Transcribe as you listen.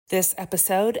This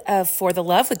episode of For the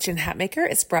Love with Jen Hatmaker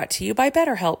is brought to you by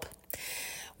BetterHelp.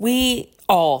 We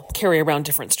all carry around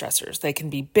different stressors. They can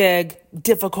be big,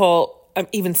 difficult,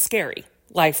 even scary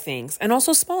life things, and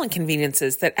also small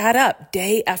inconveniences that add up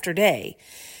day after day.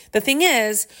 The thing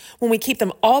is, when we keep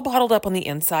them all bottled up on the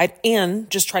inside and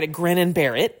just try to grin and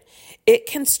bear it, it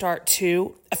can start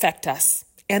to affect us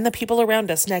and the people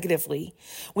around us negatively.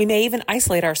 We may even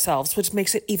isolate ourselves, which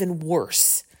makes it even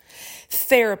worse.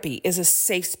 Therapy is a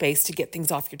safe space to get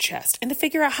things off your chest and to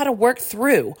figure out how to work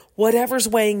through whatever's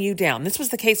weighing you down. This was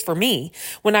the case for me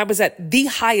when I was at the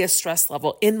highest stress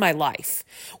level in my life,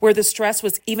 where the stress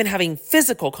was even having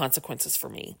physical consequences for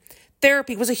me.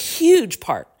 Therapy was a huge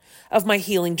part of my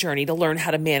healing journey to learn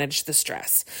how to manage the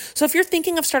stress. So if you're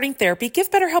thinking of starting therapy, give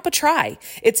BetterHelp a try.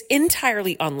 It's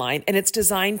entirely online and it's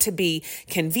designed to be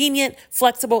convenient,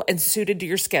 flexible, and suited to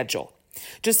your schedule.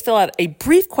 Just fill out a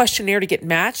brief questionnaire to get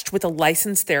matched with a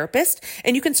licensed therapist,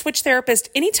 and you can switch therapist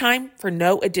anytime for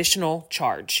no additional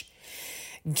charge.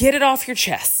 Get it off your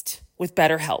chest with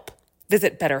BetterHelp.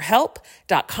 Visit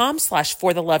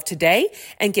betterhelp.com/forthelove today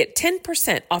and get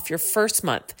 10% off your first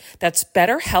month. That's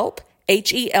BetterHelp,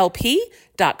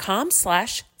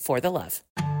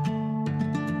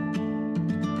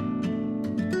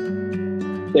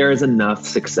 HELP.com/forthelove. There is enough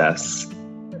success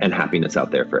and happiness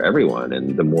out there for everyone.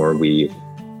 And the more we,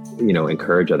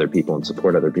 encourage other people and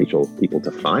support other people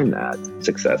to find that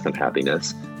success and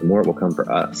happiness, the more it will come for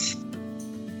us.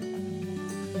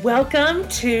 Welcome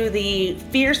to the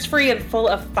Fierce, Free, and Full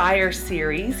of Fire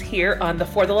series here on the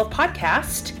For the Love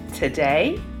podcast.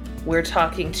 Today, we're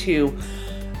talking to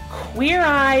Queer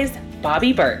Eye's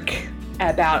Bobby Berk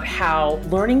about how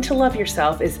learning to love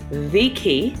yourself is the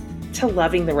key to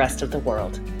loving the rest of the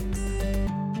world.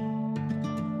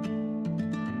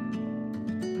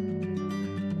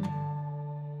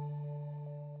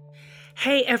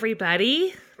 Hey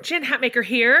everybody, Jen Hatmaker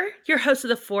here, your host of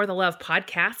the For the Love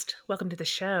podcast. Welcome to the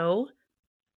show.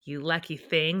 You lucky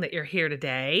thing that you're here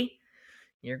today.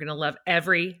 You're going to love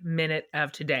every minute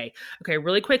of today. Okay,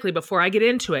 really quickly before I get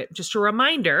into it, just a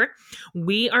reminder,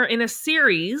 we are in a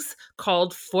series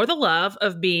called For the Love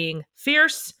of Being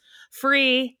Fierce,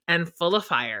 Free, and Full of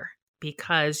Fire.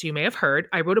 Because you may have heard,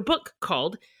 I wrote a book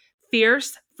called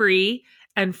Fierce, Free,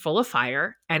 and Full of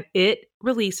Fire, and it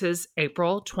releases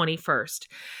April 21st.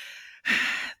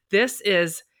 This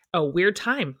is a weird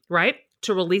time, right?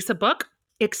 To release a book,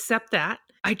 except that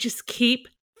I just keep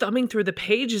thumbing through the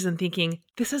pages and thinking,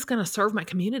 this is going to serve my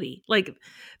community. Like,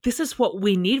 this is what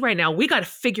we need right now. We got to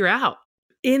figure out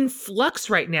in flux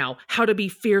right now how to be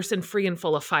fierce and free and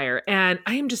full of fire. And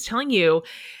I am just telling you,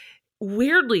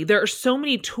 weirdly, there are so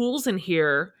many tools in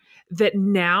here that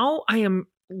now I am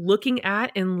looking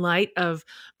at in light of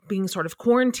being sort of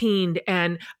quarantined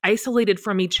and isolated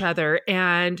from each other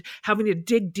and having to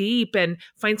dig deep and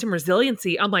find some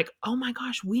resiliency. I'm like, oh my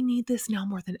gosh, we need this now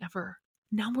more than ever.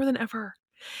 Now more than ever.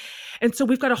 And so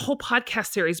we've got a whole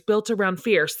podcast series built around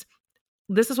Fierce.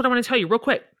 This is what I want to tell you real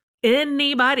quick.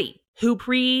 Anybody who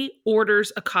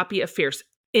pre-orders a copy of Fierce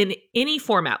in any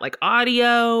format, like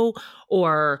audio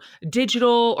or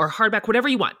digital or hardback, whatever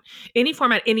you want, any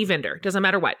format, any vendor, doesn't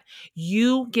matter what,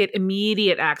 you get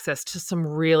immediate access to some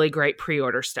really great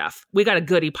pre-order stuff. We got a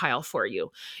goodie pile for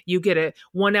you. You get a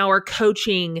 1-hour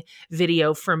coaching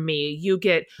video from me. You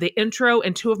get the intro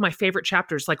and 2 of my favorite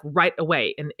chapters, like right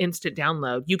away, an instant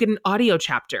download. You get an audio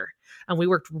chapter. And we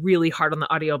worked really hard on the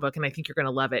audiobook, and I think you're going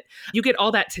to love it. You get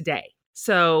all that today.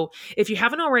 So if you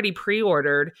haven't already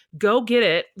pre-ordered, go get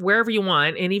it wherever you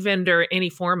want, any vendor, any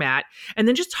format, and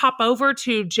then just hop over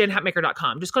to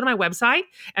jenhatmaker.com. Just go to my website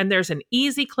and there's an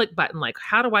easy click button like,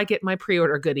 how do I get my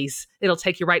pre-order goodies? It'll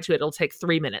take you right to it. It'll take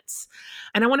 3 minutes.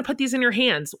 And I want to put these in your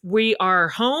hands. We are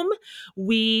home.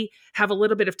 We have a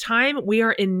little bit of time. We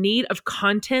are in need of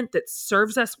content that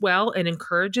serves us well and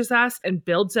encourages us and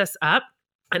builds us up.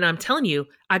 And I'm telling you,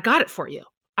 I got it for you.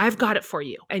 I've got it for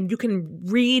you. And you can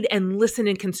read and listen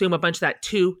and consume a bunch of that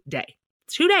today.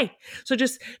 So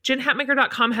just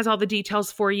jenhatmaker.com has all the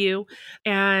details for you.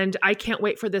 And I can't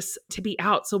wait for this to be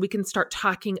out so we can start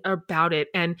talking about it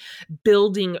and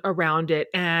building around it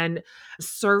and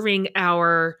serving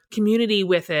our community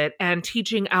with it and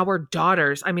teaching our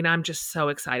daughters. I mean, I'm just so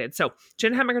excited. So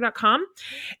jenhatmaker.com.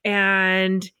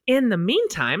 And in the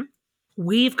meantime,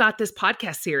 we've got this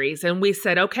podcast series and we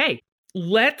said, okay,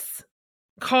 let's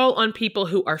call on people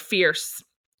who are fierce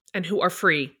and who are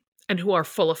free and who are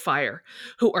full of fire,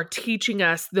 who are teaching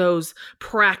us those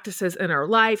practices in our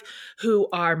life, who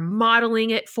are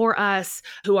modeling it for us,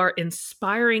 who are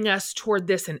inspiring us toward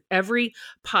this in every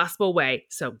possible way.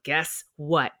 So guess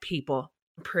what, people?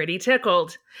 pretty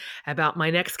tickled about my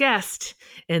next guest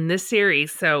in this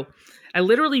series. So I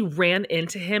literally ran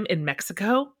into him in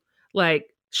Mexico, like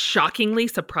shockingly,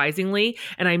 surprisingly,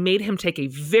 and I made him take a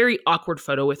very awkward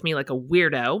photo with me like a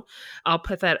weirdo. I'll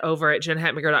put that over at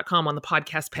jenhatmaker.com on the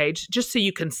podcast page just so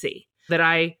you can see that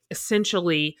I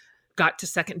essentially got to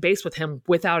second base with him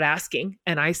without asking.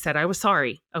 And I said I was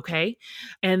sorry. Okay.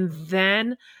 And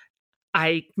then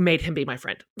I made him be my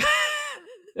friend.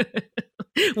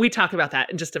 We talk about that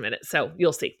in just a minute, so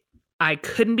you'll see. I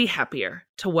couldn't be happier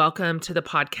to welcome to the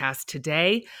podcast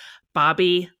today,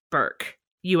 Bobby Berk.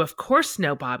 You, of course,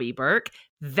 know Bobby Berk,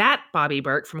 that Bobby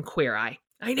Berk from Queer Eye.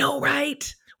 I know,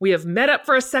 right? We have met up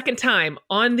for a second time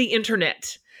on the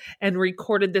internet and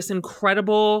recorded this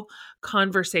incredible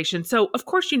conversation. So, of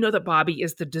course, you know that Bobby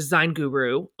is the design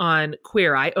guru on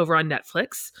Queer Eye over on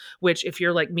Netflix, which if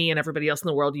you're like me and everybody else in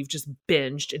the world, you've just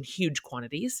binged in huge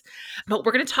quantities. But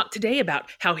we're going to talk today about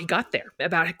how he got there,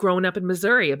 about growing up in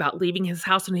Missouri, about leaving his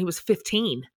house when he was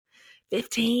 15.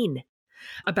 15.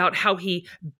 About how he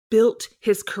built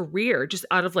his career just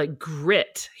out of like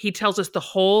grit. He tells us the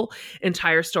whole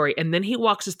entire story. And then he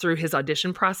walks us through his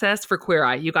audition process for Queer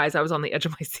Eye. You guys, I was on the edge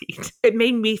of my seat. It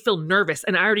made me feel nervous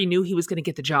and I already knew he was going to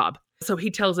get the job. So he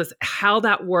tells us how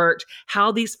that worked,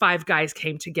 how these 5 guys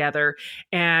came together,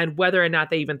 and whether or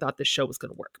not they even thought this show was going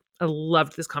to work. I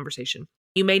loved this conversation.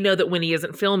 You may know that when he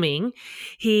isn't filming,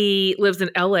 he lives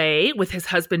in LA with his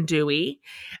husband, Dewey,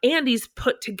 and he's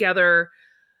put together.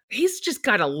 He's just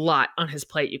got a lot on his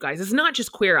plate, you guys. It's not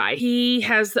just Queer Eye. He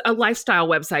has a lifestyle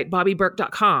website,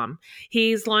 bobbyberk.com.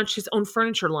 He's launched his own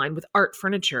furniture line with Art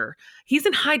Furniture. He's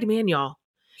in high demand, y'all.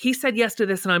 He said yes to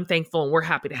this, and I'm thankful, and we're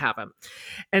happy to have him.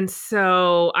 And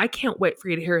so I can't wait for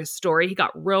you to hear his story. He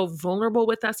got real vulnerable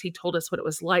with us. He told us what it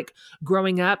was like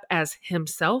growing up as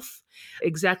himself,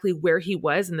 exactly where he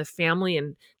was in the family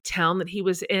and town that he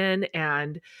was in,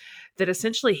 and that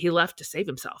essentially he left to save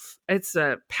himself. It's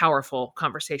a powerful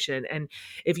conversation. And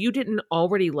if you didn't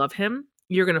already love him,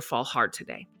 you're going to fall hard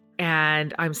today.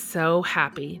 And I'm so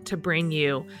happy to bring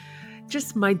you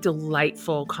just my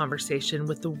delightful conversation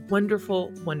with the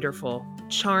wonderful, wonderful,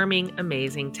 charming,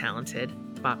 amazing, talented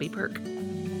Bobby Berk.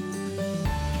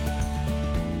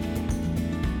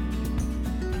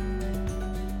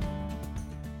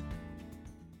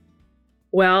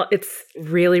 Well, it's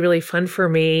really, really fun for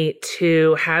me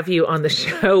to have you on the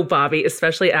show, Bobby,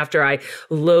 especially after I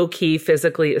low-key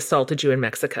physically assaulted you in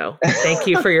Mexico. Thank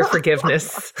you for your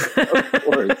forgiveness. Of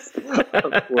course.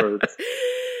 Of course.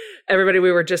 Everybody,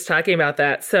 we were just talking about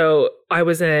that. So I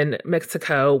was in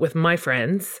Mexico with my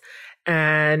friends.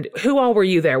 And who all were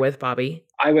you there with, Bobby?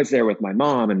 I was there with my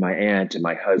mom and my aunt and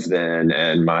my husband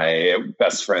and my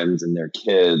best friends and their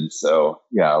kids. So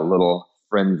yeah, a little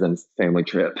friends and family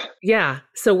trip. Yeah.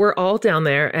 So we're all down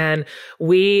there and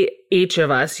we, each of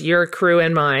us, your crew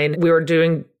and mine, we were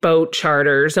doing boat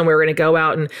charters and we were going to go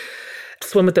out and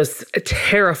swim with those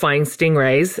terrifying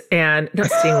stingrays and not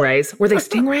stingrays. Were they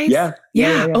stingrays?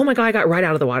 Yeah. Oh my God. I got right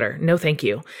out of the water. No, thank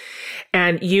you.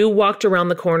 And you walked around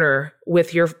the corner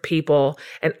with your people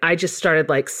and I just started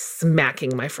like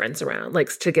smacking my friends around, like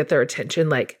to get their attention.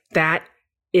 Like that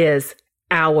is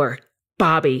our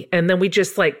Bobby. And then we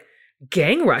just like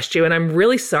gang rushed you. And I'm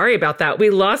really sorry about that. We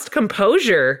lost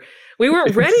composure. We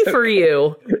weren't ready for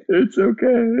you. It's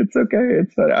okay. It's okay.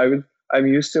 It's fine. I'm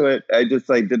used to it. I just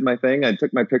like did my thing. I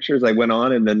took my pictures. I went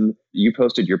on and then you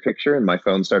posted your picture and my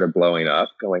phone started blowing up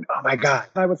going, oh my God.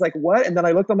 I was like, what? And then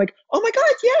I looked, I'm like, oh my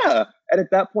God, yeah. And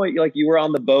at that point, like you were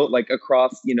on the boat, like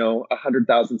across,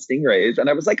 100,000 stingrays. And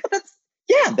I was like, oh,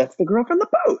 that's the girl from the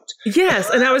boat. Yes.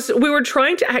 And we were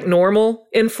trying to act normal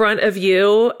in front of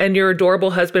you and your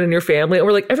adorable husband and your family. And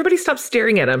we're like, everybody stop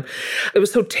staring at him. It was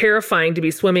so terrifying to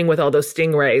be swimming with all those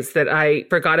stingrays that I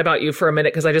forgot about you for a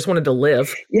minute because I just wanted to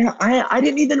live. Yeah. I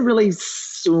didn't even really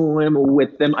swim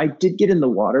with them. I did get in the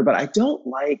water, but I don't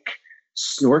like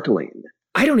snorkeling.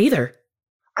 I don't either.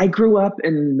 I grew up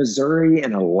in Missouri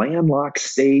in a landlocked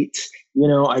state.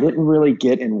 I didn't really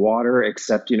get in water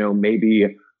except,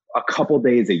 maybe a couple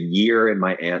days a year in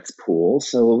my aunt's pool.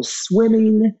 So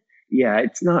swimming, yeah,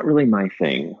 it's not really my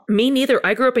thing. Me neither.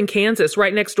 I grew up in Kansas,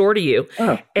 right next door to you.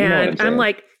 Oh, and I'm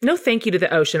like, no, thank you to the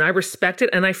ocean. I respect it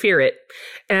and I fear it.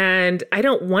 And I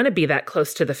don't want to be that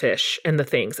close to the fish and the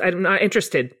things. I'm not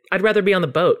interested. I'd rather be on the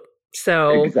boat.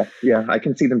 So exactly. Yeah, I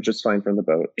can see them just fine from the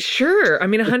boat. Sure. I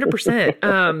mean,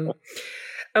 100%.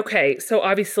 Okay. So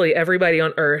obviously everybody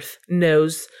on earth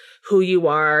knows who you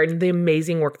are and the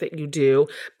amazing work that you do.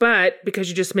 But because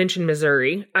you just mentioned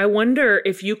Missouri, I wonder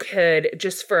if you could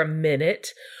just for a minute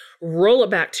roll it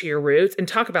back to your roots and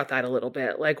talk about that a little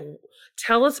bit. Like,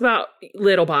 Tell us about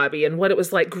little Bobby and what it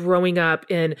was like growing up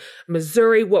in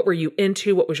Missouri. What were you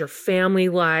into? What was your family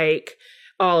like?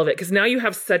 All of it. Because now you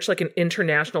have such like an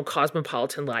international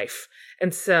cosmopolitan life.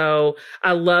 And so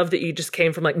I love that you just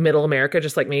came from like middle America,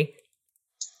 just like me.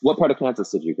 What part of Kansas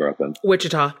did you grow up in?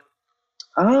 Wichita.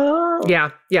 Oh.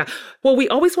 Yeah. Yeah. Well, we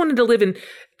always wanted to live in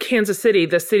Kansas City,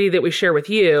 the city that we share with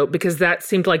you, because that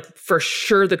seemed like for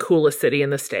sure the coolest city in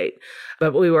the state.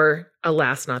 But we were,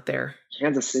 alas, not there.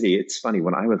 Kansas City, it's funny.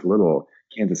 When I was little,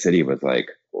 Kansas City was like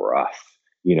rough.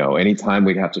 Anytime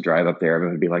we'd have to drive up there,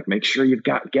 everyone would be like, make sure you've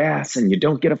got gas and you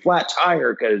don't get a flat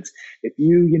tire, because if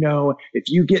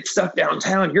you get stuck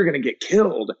downtown, you're going to get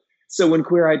killed. So when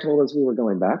Queer Eye told us we were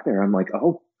going back there, I'm like,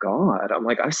 oh God,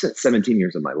 I spent 17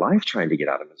 years of my life trying to get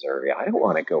out of Missouri. I don't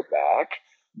want to go back.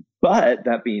 But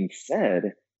that being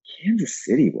said, Kansas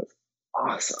City was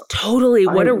awesome. Totally.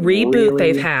 What a reboot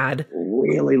they've had.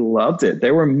 Really loved it.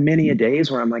 There were many a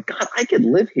days where I'm like, God, I could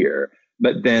live here.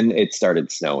 But then it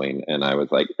started snowing and I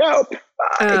was like, nope.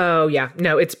 Bye. Oh, yeah.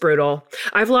 No, it's brutal.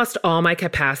 I've lost all my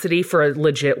capacity for a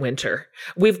legit winter.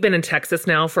 We've been in Texas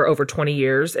now for over 20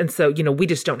 years. And so, we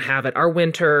just don't have it. Our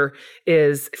winter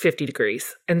is 50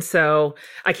 degrees. And so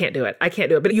I can't do it.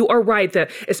 But you are right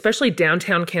that especially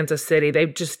downtown Kansas City,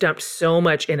 they've just dumped so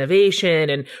much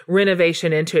innovation and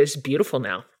renovation into it. It's beautiful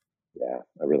now. Yeah,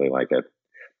 I really like it.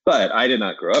 But I did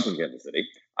not grow up in Kansas City.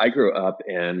 I grew up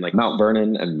in like Mount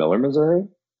Vernon and Miller, Missouri,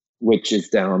 which is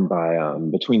down by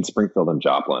between Springfield and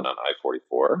Joplin on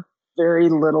I-44. Very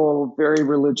little, very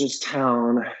religious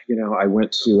town. I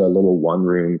went to a little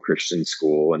one-room Christian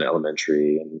school in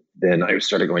elementary, and then I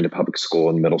started going to public school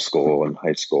in middle school and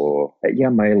high school. Yeah,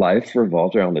 my life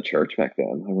revolved around the church back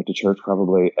then. I went to church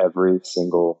probably every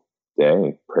single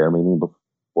day, prayer meeting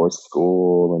before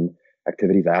school and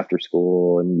activities after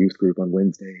school and youth group on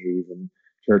Wednesdays and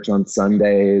church on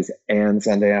Sundays and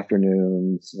Sunday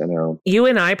afternoons. You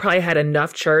and I probably had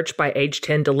enough church by age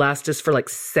 10 to last us for like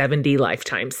 70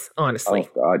 lifetimes, honestly.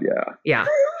 Oh God, yeah. Yeah.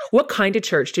 What kind of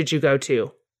church did you go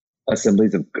to?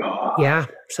 Assemblies of God. Yeah.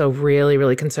 So really,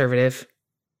 really conservative.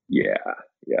 Yeah.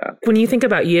 Yeah. When you think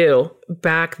about you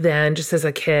back then, just as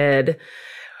a kid,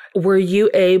 were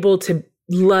you able to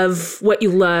love what you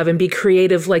love and be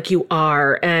creative like you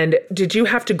are? And did you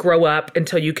have to grow up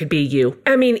until you could be you?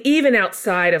 I mean, even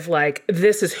outside of like,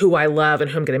 this is who I love and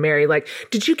who I'm going to marry, like,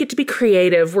 did you get to be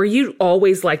creative? Were you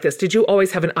always like this? Did you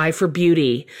always have an eye for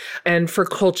beauty and for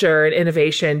culture and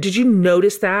innovation? Did you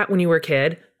notice that when you were a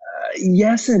kid?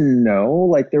 Yes and no.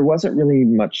 Like, there wasn't really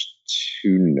much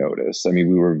to notice. I mean,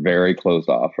 we were very closed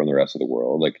off from the rest of the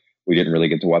world. Like, we didn't really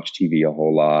get to watch TV a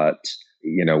whole lot.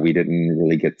 We didn't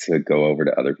really get to go over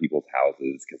to other people's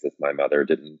houses because if my mother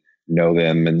didn't know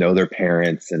them and know their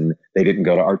parents and they didn't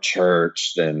go to our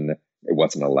church, then it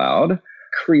wasn't allowed.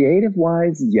 Creative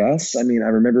wise, yes. I mean, I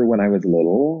remember when I was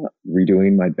little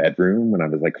redoing my bedroom when I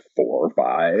was like 4 or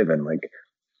 5 and like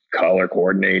color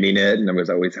coordinating it. And I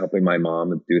was always helping my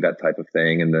mom do that type of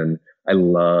thing. And then I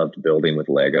loved building with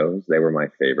Legos. They were my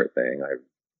favorite thing.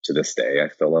 To this day, I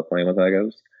still love playing with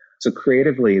Legos. So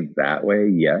creatively that way,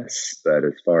 yes. But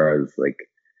as far as like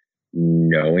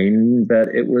knowing that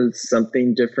it was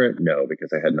something different, no,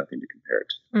 because I had nothing to compare it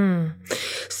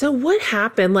to. So what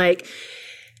happened? Like,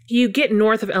 you get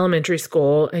north of elementary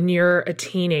school and you're a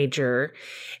teenager.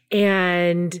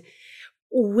 And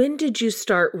when did you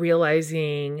start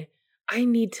realizing I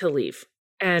need to leave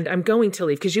and I'm going to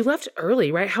leave? Because you left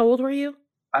early, right? How old were you?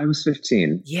 I was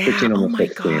 15. Yeah. 15, oh my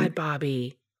 16. God,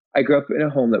 Bobby. I grew up in a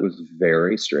home that was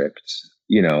very strict.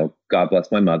 God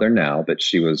bless my mother now, but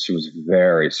she was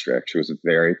very strict. She was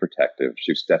very protective.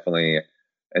 She was definitely,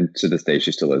 and to this day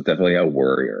she still is, definitely a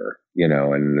worrier,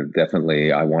 and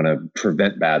definitely I want to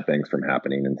prevent bad things from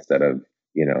happening instead of,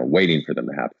 waiting for them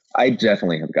to happen. I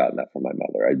definitely have gotten that from my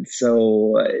mother. It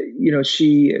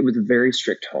was a very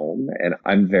strict home, and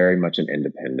I'm very much an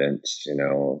independent,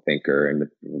 thinker and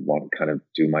want to kind of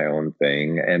do my own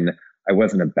thing. And I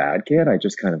wasn't a bad kid. I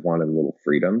just kind of wanted a little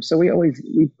freedom. So we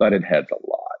butted heads a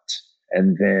lot.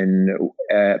 And then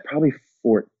at probably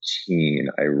 14,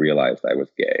 I realized I was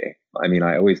gay. I mean,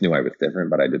 I always knew I was different,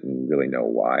 but I didn't really know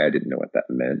why. I didn't know what that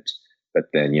meant. But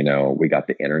then, we got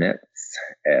the internet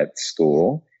at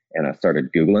school and I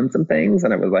started Googling some things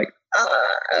and I was like,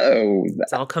 oh,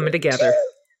 it's all coming together.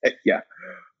 Yeah.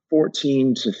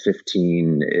 14 to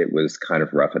 15, it was kind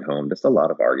of rough at home. Just a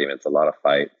lot of arguments, a lot of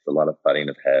fights, a lot of butting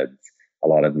of heads, a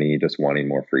lot of me just wanting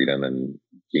more freedom and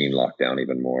being locked down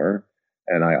even more.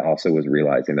 And I also was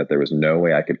realizing that there was no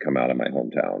way I could come out of my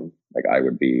hometown. Like, I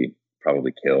would be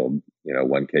probably killed.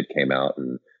 One kid came out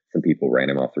and some people ran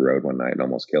him off the road one night and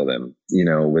almost killed him.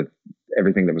 With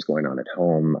everything that was going on at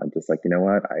home, I'm just like, you know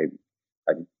what?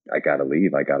 I, I got to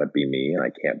leave. I got to be me, and I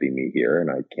can't be me here, and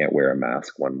I can't wear a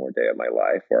mask one more day of my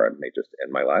life, or it may just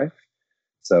end my life.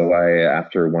 So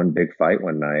after one big fight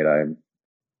one night, I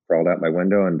crawled out my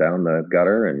window and down the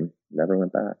gutter and never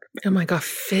went back. Oh my God,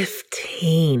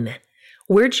 15.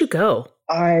 Where'd you go?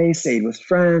 I stayed with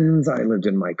friends. I lived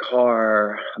in my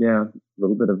car. Yeah, a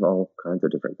little bit of all kinds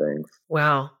of different things.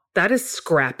 Wow, that is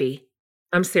scrappy.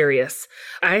 I'm serious.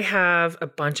 I have a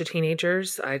bunch of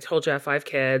teenagers. I told you I have 5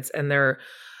 kids, and they're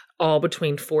all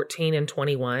between 14 and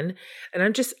 21.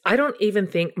 And I don't even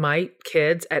think my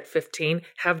kids at 15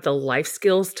 have the life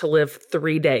skills to live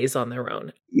 3 days on their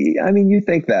own. Yeah, I mean, you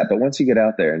think that, but once you get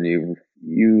out there and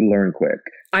you learn quick.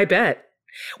 I bet.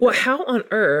 Well, how on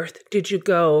earth did you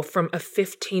go from a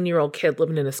 15-year-old kid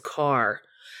living in his car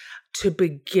to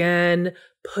begin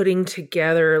putting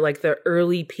together like the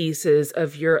early pieces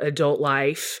of your adult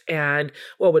life and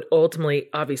what would ultimately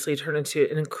obviously turn into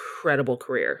an incredible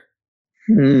career?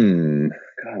 God,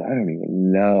 I don't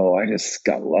even know. I just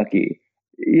got lucky.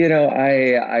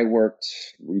 I worked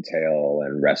retail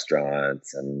and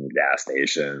restaurants and gas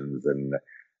stations, and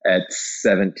at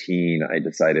 17 I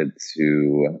decided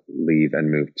to leave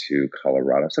and move to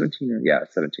Colorado. 17,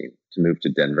 to move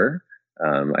to Denver.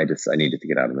 I needed to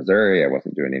get out of Missouri. I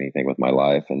wasn't doing anything with my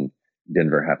life, and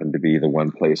Denver happened to be the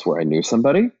one place where I knew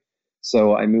somebody.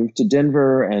 So I moved to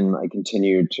Denver, and I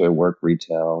continued to work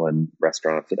retail and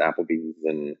restaurants at Applebee's,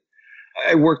 and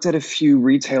I worked at a few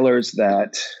retailers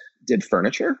that did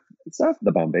furniture and stuff.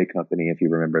 The Bombay Company, if you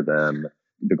remember them,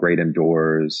 the Great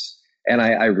Indoors. And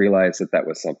I realized that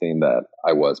was something that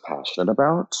I was passionate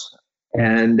about.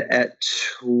 And at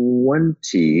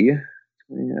 20,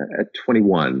 at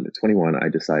 21, I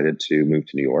decided to move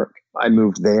to New York. I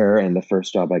moved there, and the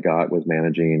first job I got was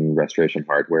managing Restoration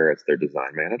Hardware as their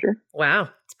design manager. Wow,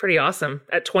 it's pretty awesome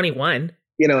at 21.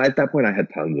 At that point, I had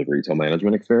tons of retail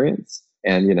management experience.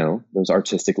 And, those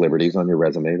artistic liberties on your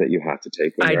resume that you have to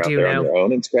take when you're out there on your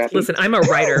own and scrappy. Listen, I'm a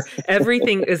writer.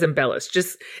 Everything is embellished.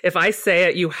 Just if I say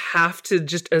it, you have to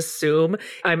just assume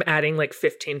I'm adding like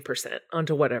 15%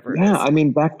 onto whatever it is. I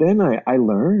mean, back then I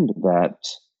learned that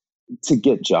to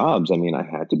get jobs, I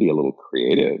had to be a little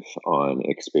creative on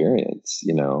experience,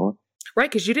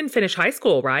 Right, because you didn't finish high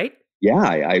school, right? Yeah,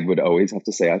 I would always have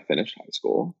to say I finished high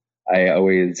school.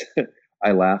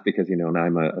 I laugh because, now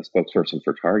I'm a spokesperson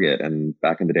for Target. And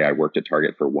back in the day, I worked at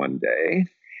Target for one day,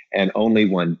 and only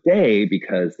one day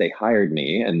because they hired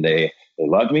me and they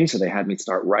loved me. So they had me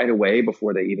start right away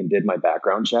before they even did my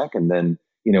background check. And then,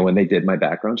 when they did my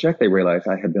background check, they realized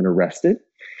I had been arrested,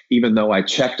 even though I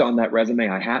checked on that resume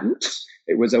I hadn't.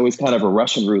 It was always kind of a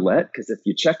Russian roulette, because if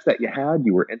you checked that you had,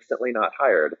 you were instantly not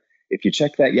hired. If you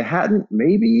checked that you hadn't,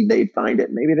 maybe they'd find it,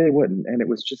 maybe they wouldn't. And it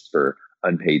was just for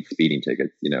unpaid speeding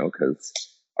tickets, because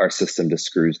our system just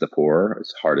screws the poor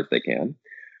as hard as they can.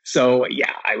 So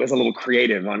yeah, I was a little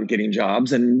creative on getting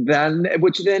jobs,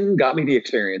 which then got me the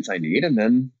experience I need. And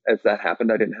then as that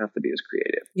happened, I didn't have to be as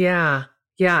creative. Yeah,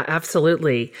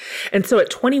 absolutely. And so at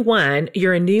 21,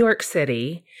 you're in New York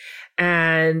City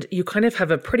and you kind of have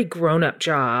a pretty grown-up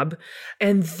job.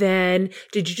 And then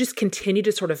did you just continue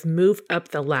to sort of move up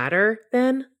the ladder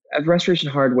then? At Restoration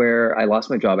Hardware, I lost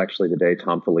my job actually the day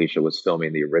Tom Felicia was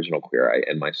filming the original Queer Eye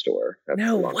in my store.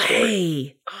 No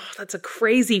way. Oh, that's a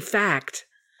crazy fact.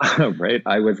 Right.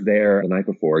 I was there the night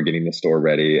before getting the store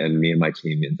ready, and me and my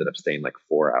team ended up staying like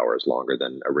 4 hours longer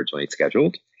than originally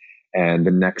scheduled. And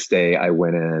the next day I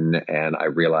went in and I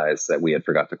realized that we had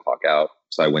forgot to clock out.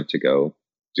 So I went to go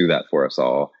do that for us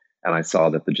all. And I saw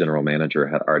that the general manager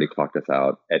had already clocked us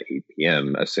out at 8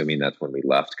 p.m., assuming that's when we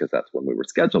left, because that's when we were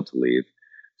scheduled to leave.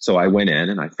 So I went in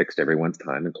and I fixed everyone's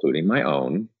time, including my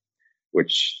own,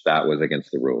 which that was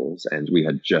against the rules. And we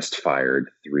had just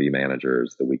fired 3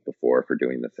 managers the week before for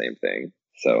doing the same thing.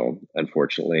 So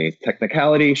unfortunately,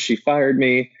 technicality, she fired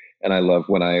me. And I love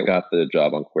when I got the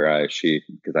job on Queer Eye,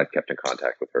 because I've kept in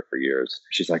contact with her for years.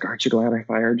 She's like, "Aren't you glad I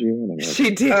fired you?" And I'm like, she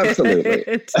did.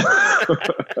 Absolutely.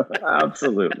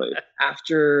 Absolutely.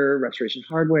 After Restoration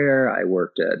Hardware, I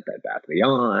worked at Bed Bath &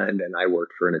 Beyond, and I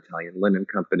worked for an Italian linen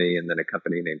company, and then a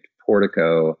company named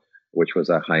Portico, which was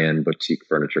a high-end boutique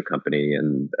furniture company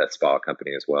and a spa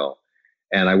company as well.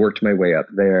 And I worked my way up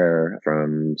there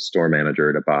from store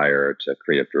manager to buyer to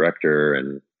creative director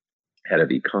and head of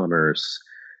e-commerce.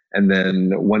 And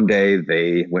then one day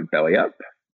they went belly up,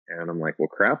 and I'm like, well,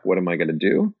 crap, what am I going to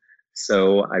do?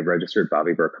 So I registered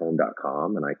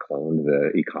BobbyBerkHome.com, and I cloned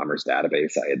the e-commerce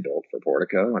database I had built for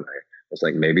Portico. And I was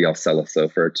like, maybe I'll sell a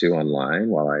sofa or 2 online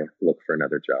while I look for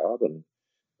another job. And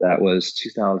that was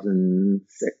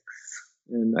 2006.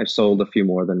 And I sold a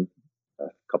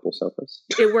couple sofas.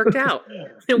 It worked out.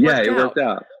 It Yeah, worked it worked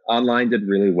out. out. Online did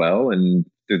really well. And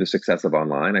through the success of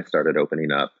online, I started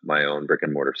opening up my own brick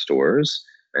and mortar stores,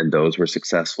 and those were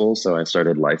successful. So I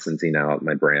started licensing out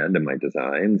my brand and my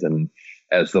designs. And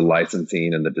as the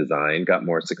licensing and the design got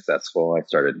more successful, I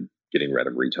started getting rid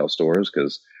of retail stores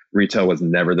because retail was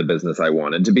never the business I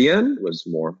wanted to be in. It was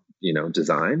more,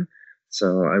 design.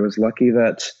 So I was lucky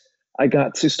that I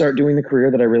got to start doing the career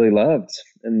that I really loved.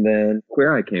 And then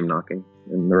Queer Eye came knocking,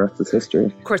 and the rest is history.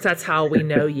 Of course, that's how we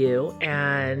know you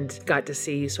and got to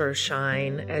see you sort of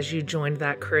shine as you joined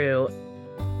that crew.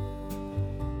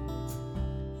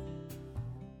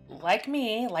 Like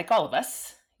me, like all of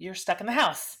us, you're stuck in the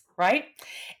house, right?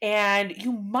 And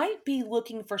you might be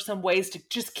looking for some ways to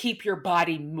just keep your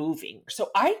body moving. So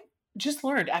I just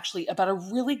learned actually about a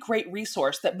really great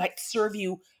resource that might serve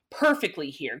you perfectly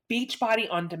here. Beachbody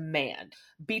On Demand.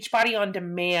 Beachbody On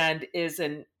Demand is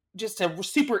just a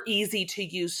super easy to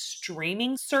use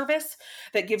streaming service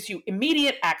that gives you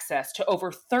immediate access to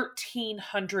over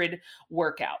 1,300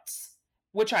 workouts,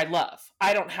 which I love.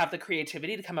 I don't have the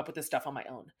creativity to come up with this stuff on my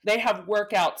own. They have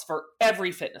workouts for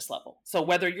every fitness level. So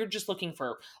whether you're just looking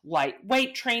for light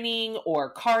weight training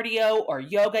or cardio or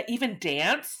yoga, even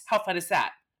dance, how fun is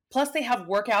that? Plus, they have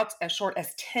workouts as short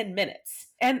as 10 minutes.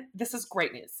 And this is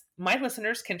great news. My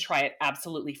listeners can try it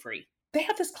absolutely free. They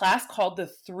have this class called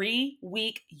the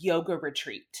 3-Week Yoga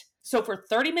Retreat. So for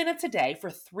 30 minutes a day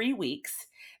for 3 weeks,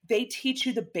 they teach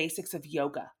you the basics of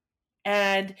yoga.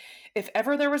 And if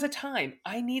ever there was a time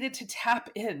I needed to tap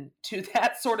into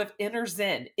that sort of inner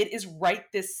zen, it is right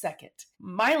this second.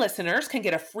 My listeners can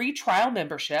get a free trial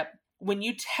membership when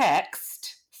you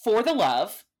text For the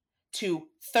Love to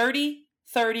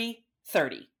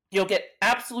 303030. You'll get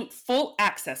absolute full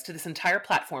access to this entire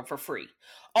platform for free.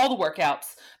 All the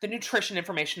workouts, the nutrition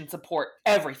information and support,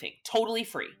 everything, totally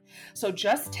free. So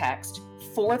just text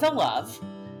For the Love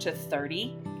to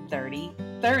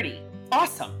 303030.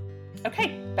 Awesome.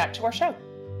 Okay, back to our show.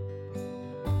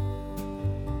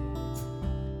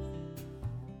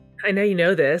 I know you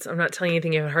know this. I'm not telling you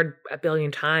anything you haven't heard a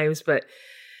billion times, but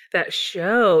that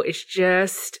show is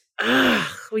just,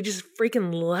 we just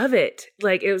freaking love it.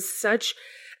 Like, it was such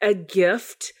a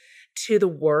gift to the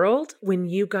world when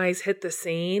you guys hit the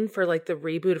scene for like the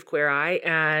reboot of Queer Eye,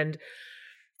 and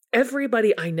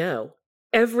everybody I know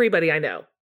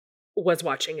was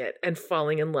watching it and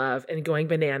falling in love and going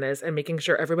bananas and making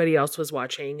sure everybody else was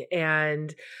watching.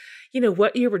 And,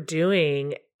 what you were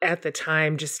doing at the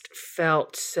time just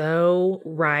felt so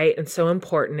right and so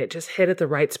important. It just hit at the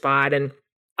right spot. And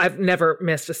I've never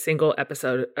missed a single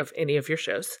episode of any of your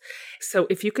shows. So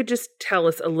if you could just tell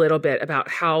us a little bit about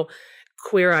how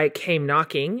Queer Eye came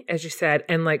knocking, as you said,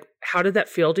 and like, how did that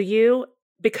feel to you?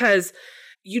 Because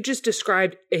you just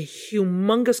described a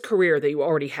humongous career that you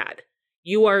already had.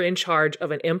 You are in charge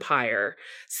of an empire.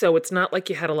 So it's not like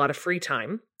you had a lot of free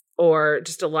time or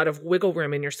just a lot of wiggle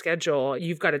room in your schedule.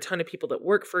 You've got a ton of people that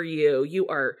work for you. You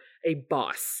are a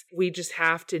boss. We just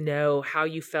have to know how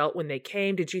you felt when they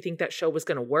came. Did you think that show was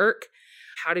going to work?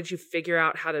 How did you figure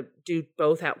out how to do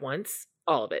both at once?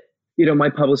 All of it.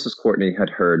 My publicist, Courtney, had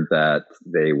heard that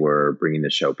they were bringing the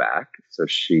show back. So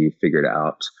she figured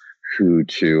out who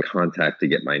to contact to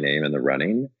get my name in the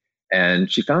running.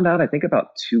 And she found out, I think, about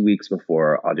 2 weeks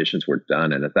before auditions were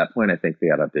done. And at that point, I think they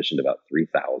had auditioned about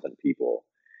 3,000 people.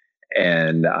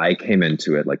 And I came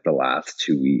into it like the last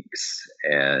 2 weeks.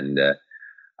 And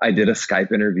I did a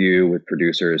Skype interview with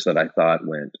producers that I thought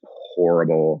went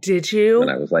horrible. Did you? And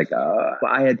I was like,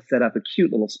 I had set up a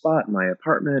cute little spot in my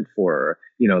apartment for,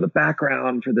 the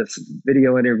background for this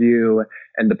video interview.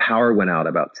 And the power went out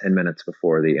about 10 minutes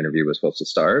before the interview was supposed to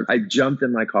start. I jumped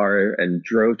in my car and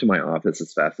drove to my office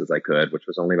as fast as I could, which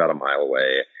was only about a mile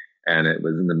away. And it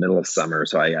was in the middle of summer.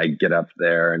 So I get up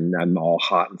there and I'm all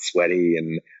hot and sweaty.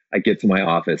 And I get to my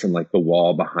office and like the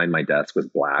wall behind my desk was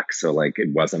black. So like it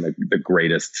wasn't the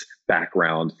greatest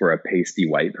background for a pasty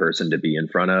white person to be in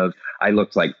front of. I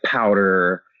looked like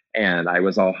powder and I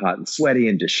was all hot and sweaty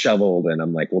and disheveled. And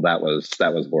I'm like, well, that was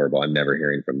horrible. I'm never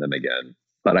hearing from them again.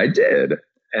 But I did.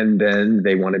 And then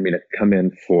they wanted me to come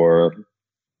in for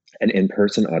an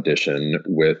in-person audition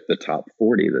with the top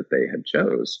 40 that they had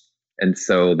chose. And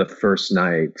so the first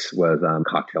night was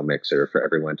cocktail mixer for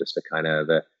everyone just to kind of,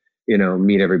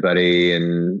 meet everybody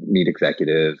and meet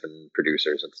executives and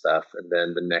producers and stuff. And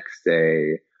then the next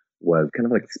day was kind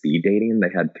of like speed dating.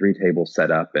 They had 3 tables set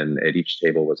up, and at each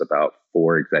table was about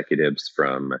 4 executives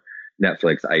from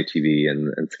Netflix, ITV,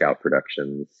 and Scout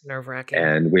Productions. Nerve-wracking.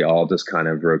 And we all just kind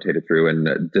of rotated through,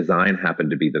 and design happened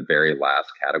to be the very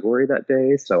last category that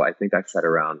day. So I think I sat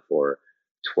around for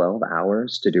 12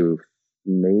 hours to do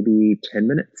maybe 10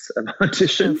 minutes of Oh,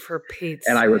 audition. for Pete's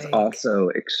And I was sake. also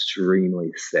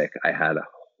extremely sick. I had a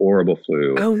horrible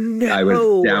flu. Oh, I was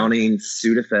no. downing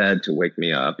Sudafed to wake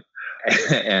me up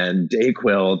and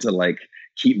Dayquil to like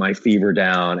keep my fever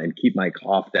down and keep my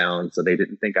cough down so they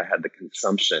didn't think I had the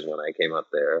consumption when I came up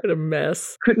there. What a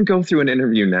mess. Couldn't go through an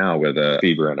interview now with a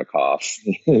fever and a cough.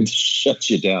 It shuts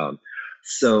you down.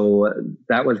 So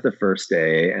that was the first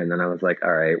day. And then I was like,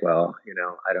 all right, well,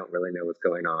 I don't really know what's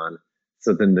going on.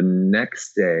 So then the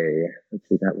next day, let's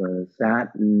see, that was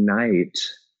that night,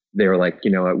 they were like,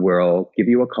 you know what, we'll give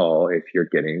you a call if you're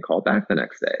getting called back the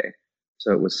next day.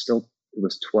 So it was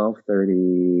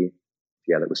 12:30.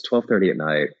 Yeah, that was 12:30 at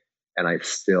night. And I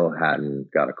still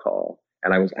hadn't got a call.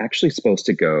 And I was actually supposed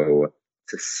to go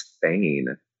to Spain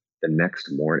the next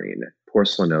morning.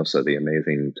 Porcelanosa, the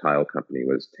amazing tile company,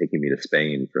 was taking me to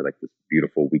Spain for like this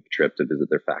beautiful week trip to visit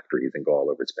their factories and go all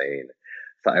over Spain.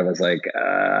 So I was like,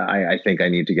 I think I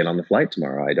need to get on the flight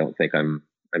tomorrow. I don't think I'm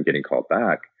getting called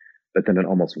back. But then at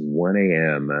almost 1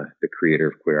 a.m., the creator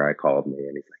of Queer Eye called me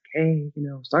and he's like, hey,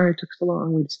 sorry it took so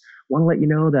long. We just want to let you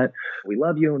know that we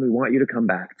love you and we want you to come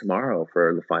back tomorrow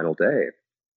for the final day.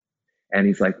 And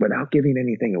he's like, without giving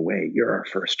anything away, you're our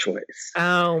first choice.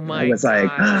 Oh, my I was gosh.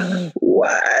 like,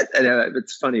 what? And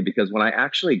it's funny because when I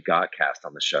actually got cast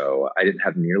on the show, I didn't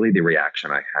have nearly the reaction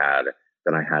I had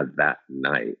that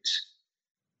night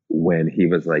when he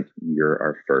was like, you're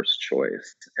our first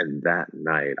choice. And that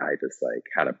night I just like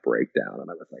had a breakdown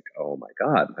and I was like, oh my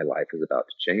God, my life is about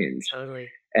to change. Totally.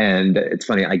 And it's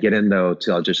funny, I get in though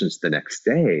to auditions the next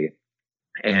day.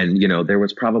 And, there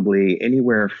was probably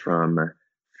anywhere from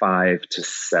 5 to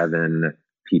 7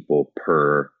 people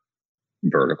per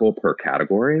vertical, per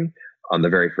category on the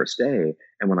very first day.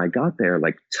 And when I got there,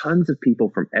 like tons of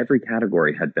people from every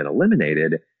category had been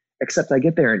eliminated, except I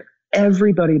get there and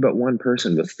everybody but one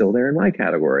person was still there in my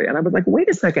category. And I was like, wait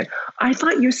a second, I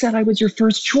thought you said I was your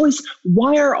first choice.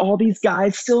 Why are all these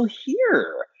guys still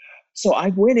here? So I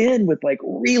went in with like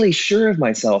really sure of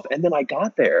myself. And then I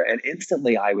got there and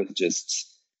instantly I was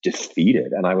just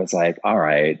defeated. And I was like, all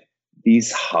right,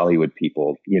 these Hollywood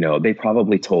people, they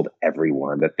probably told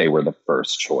everyone that they were the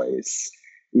first choice,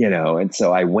 and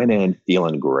so I went in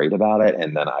feeling great about it.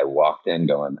 And then I walked in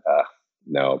going,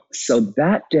 no. So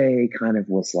that day kind of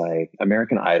was like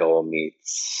American Idol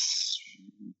meets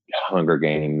Hunger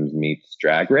Games meets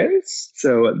Drag Race.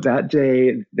 So that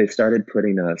day they started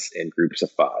putting us in groups of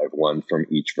 5, one from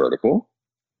each vertical,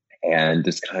 and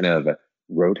just kind of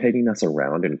rotating us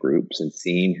around in groups and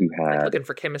seeing who had like looking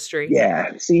for chemistry.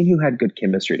 Yeah, seeing who had good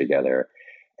chemistry together.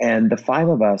 And the 5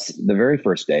 of us, the very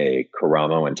first day,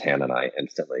 Karamo and Tan and I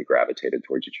instantly gravitated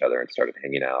towards each other and started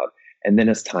hanging out. And then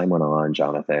as time went on,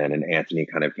 Jonathan and Anthony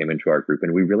kind of came into our group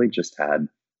and we really just had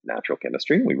natural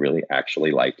chemistry. We really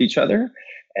actually liked each other.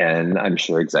 And I'm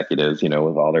sure executives, with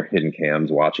all their hidden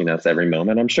cams watching us every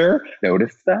moment, I'm sure,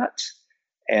 noticed that.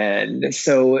 And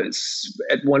so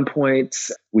at one point,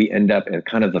 we end up in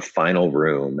kind of the final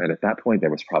room. And at that point, there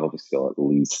was probably still at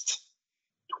least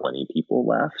 20 people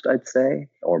left, I'd say,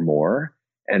 or more.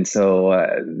 And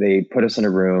so they put us in a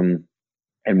room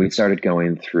and we started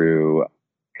going through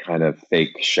kind of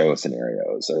fake show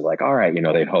scenarios. They're like, all right,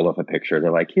 they'd hold up a picture.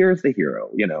 They're like, here's the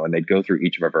hero, and they'd go through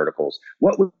each of our verticals.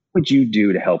 What would you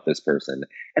do to help this person?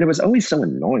 And it was always so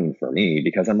annoying for me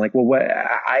because I'm like, well, what?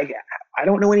 I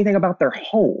don't know anything about their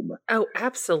home. Oh,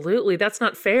 absolutely. That's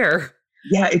not fair.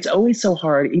 Yeah, it's always so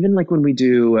hard. Even like when we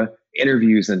do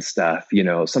interviews and stuff,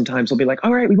 sometimes we'll be like,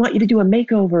 all right, we want you to do a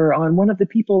makeover on one of the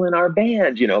people in our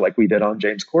band, like we did on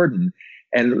James Corden.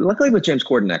 And luckily with James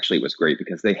Corden, actually, it was great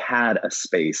because they had a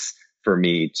space for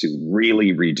me to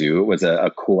really redo. It was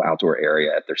a cool outdoor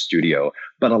area at their studio.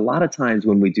 But a lot of times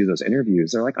when we do those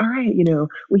interviews, they're like, all right,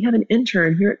 we have an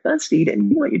intern here at BuzzFeed and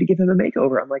we want you to give him a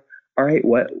makeover. I'm like, all right,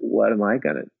 what am I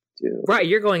going to do? Right,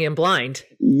 you're going in blind.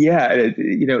 Yeah,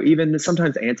 even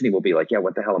sometimes Anthony will be like, yeah,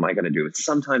 what the hell am I going to do?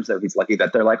 Sometimes though, he's lucky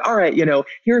that they're like, all right,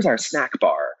 here's our snack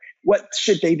bar. What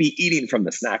should they be eating from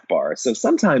the snack bar? So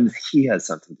sometimes he has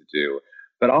something to do.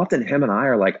 But often him and I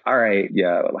are like, all right,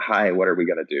 yeah, hi, what are we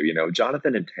going to do?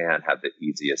 Jonathan and Tan have the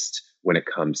easiest when it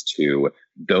comes to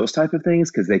those type of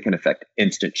things because they can affect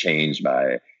instant change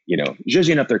by,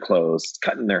 zhuzhing up their clothes,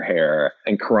 cutting their hair.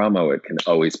 And Karamo, it can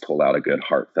always pull out a good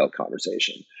heartfelt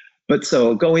conversation. But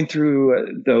so going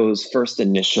through those first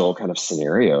initial kind of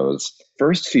scenarios,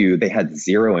 first few, they had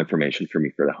zero information for me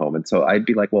for the home. And so I'd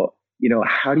be like, well,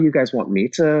 how do you guys want me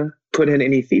to put in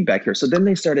any feedback here? So then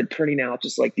they started printing out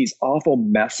just like these awful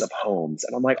mess of homes.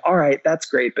 And I'm like, all right, that's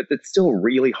great. But it's still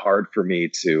really hard for me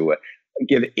to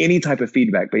give any type of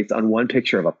feedback based on one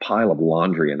picture of a pile of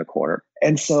laundry in the corner.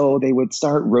 And so they would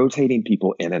start rotating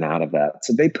people in and out of that.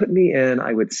 So they put me in,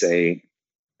 I would say,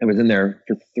 I was in there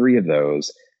for 3 of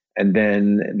those. And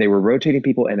then they were rotating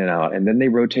people in and out. And then they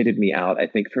rotated me out, I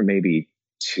think, for maybe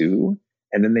 2.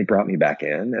 And then they brought me back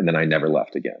in. And then I never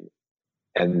left again.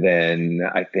 And then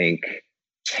I think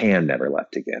Tan never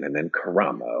left again. And then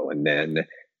Karamo. And then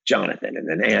Jonathan. And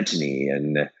then Anthony.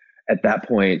 And at that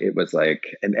point, it was like,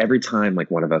 and every time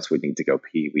like one of us would need to go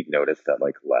pee, we'd notice that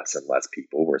like less and less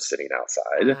people were sitting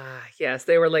outside. Yes,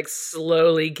 they were like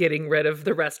slowly getting rid of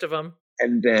the rest of them.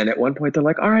 And then at one point, they're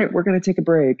like, all right, we're going to take a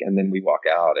break. And then we walk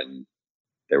out and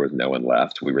there was no one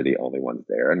left. We were the only ones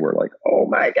there. And we're like, oh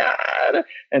my God.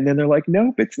 And then they're like,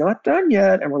 nope, it's not done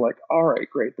yet. And we're like, all right,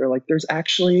 great. They're like, there's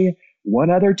actually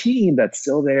one other team that's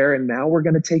still there. And now we're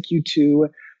going to take you to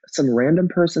some random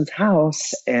person's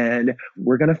house and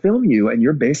we're going to film you. And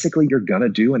you're going to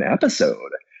do an episode.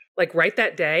 Like right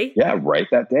that day? Yeah, right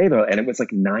that day. And it was like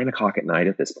 9:00 at night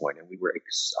at this point, and we were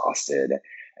exhausted.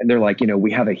 And they're like,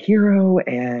 we have a hero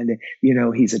and,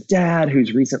 he's a dad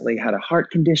who's recently had a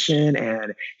heart condition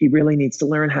and he really needs to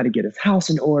learn how to get his house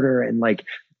in order and like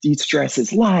de-stress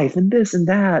his life and this and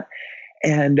that.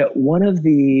 And one of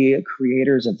the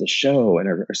creators of the show and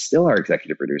are still our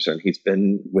executive producer, and he's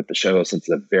been with the show since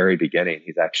the very beginning.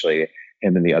 He's actually,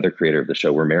 him and the other creator of the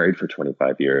show were married for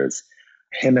 25 years.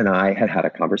 Him and I had a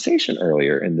conversation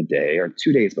earlier in the day or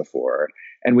 2 days before,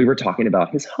 and we were talking about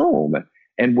his home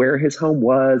and where his home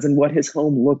was and what his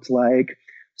home looked like.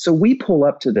 So we pull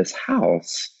up to this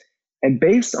house, and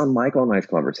based on Michael and I's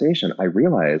conversation, I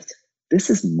realized this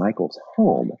is Michael's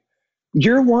home.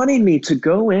 You're wanting me to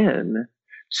go in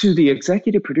to the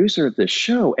executive producer of this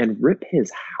show and rip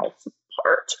his house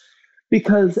apart.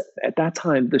 Because at that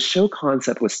time, the show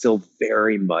concept was still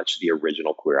very much the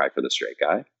original Queer Eye for the Straight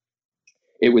Guy.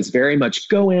 It was very much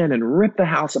go in and rip the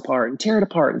house apart and tear it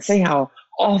apart and say how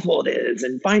awful it is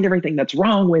and find everything that's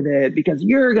wrong with it because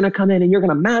you're going to come in and you're going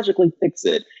to magically fix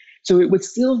it. So it was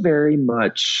still very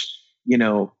much,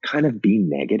 kind of be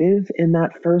negative in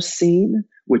that first scene,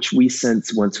 which we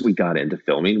since once we got into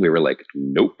filming, we were like,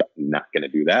 nope, not going to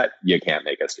do that. You can't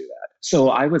make us do that. So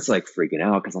I was like freaking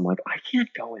out because I'm like, I can't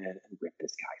go in and rip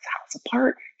this guy's house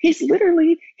apart. He's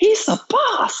the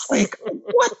boss. Like,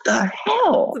 what the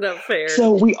hell? That's not fair.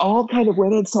 So we all kind of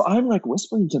went in. So I'm like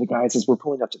whispering to the guys as we're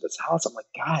pulling up to this house. I'm like,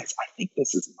 guys, I think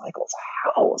this is Michael's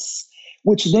house,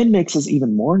 which then makes us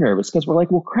even more nervous because we're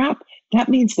like, well, crap, that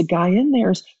means the guy in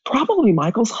there is probably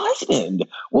Michael's husband.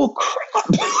 Well,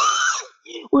 crap.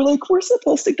 We're like, we're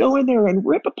supposed to go in there and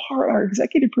rip apart our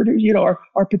executive producer,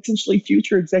 our potentially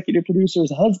future executive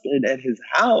producer's husband and his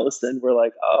house. And we're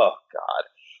like, oh God.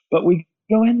 But we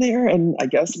go in there and I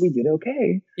guess we did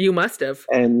okay. You must have.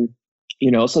 And,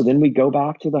 so then we go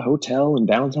back to the hotel in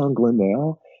downtown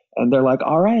Glendale and they're like,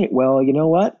 all right, well, you know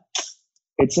what?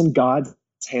 It's in God's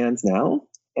hands now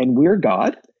and we're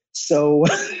God. So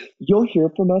you'll hear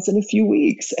from us in a few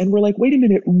weeks. And we're like, wait a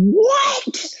minute,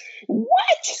 what?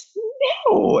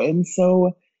 No. And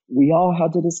so we all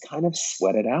had to just kind of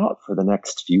sweat it out for the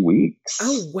next few weeks.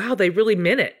 Oh, wow. They really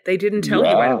meant it. They didn't tell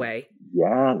you right away.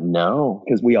 Yeah, no,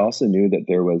 because we also knew that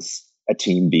there was a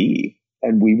team B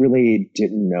and we really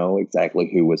didn't know exactly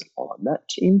who was on that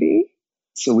team B.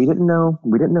 So we didn't know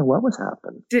what was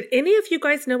happening. Did any of you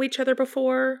guys know each other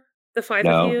before? The 5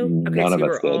 of you? Okay, none so of you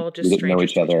us were did. all just we didn't know strangers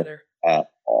each to other each other at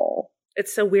all.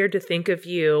 It's so weird to think of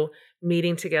you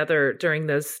meeting together during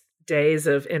those days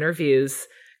of interviews,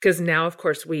 because now, of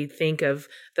course, we think of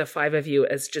the 5 of you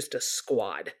as just a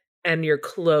squad and you're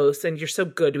close and you're so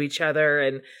good to each other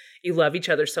and you love each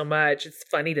other so much. It's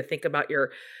funny to think about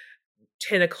your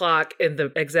 10 o'clock in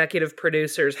the executive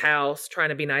producer's house trying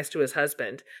to be nice to his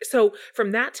husband. So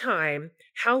from that time,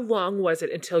 how long was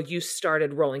it until you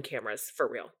started rolling cameras for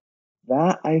real?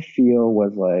 That I feel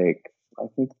was like, I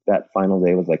think that final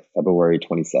day was like February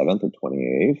 27th or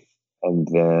 28th. And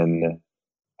then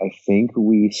I think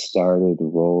we started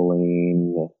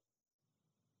rolling,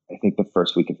 I think the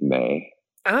first week of May.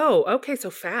 Oh, okay.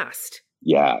 So fast.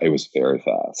 Yeah, it was very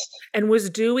fast. And was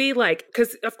Dewey like,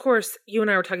 because of course you and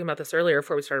I were talking about this earlier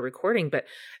before we started recording, but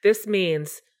this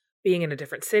means being in a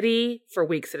different city for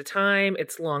weeks at a time.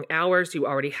 It's long hours. You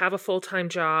already have a full-time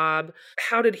job.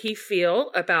 How did he feel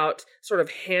about sort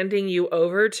of handing you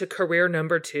over to career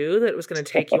number 2 that was going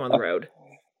to take you on the road?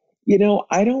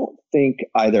 I don't think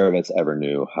either of us ever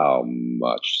knew how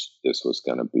much this was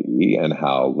going to be and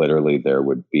how literally there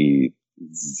would be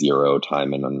zero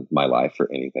time in my life for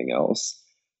anything else.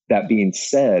 That being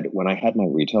said, when I had my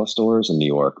retail stores in New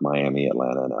York, Miami,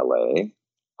 Atlanta, and LA,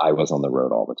 I was on the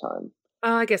road all the time.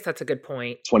 I guess that's a good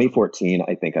point. 2014,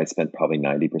 I think I spent probably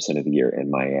 90% of the year in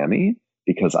Miami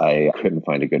because I couldn't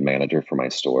find a good manager for my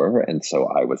store. And so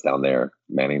I was down there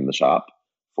manning the shop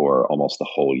for almost the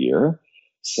whole year.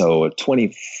 So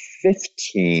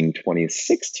 2015,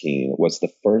 2016 was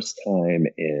the first time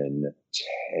in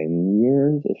 10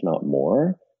 years, if not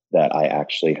more, that I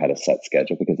actually had a set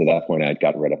schedule, because at that point I'd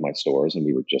gotten rid of my stores and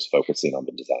we were just focusing on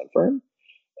the design firm.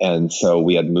 And so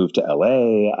we had moved to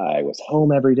LA. I was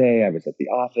home every day. I was at the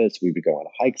office. We would go on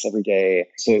hikes every day.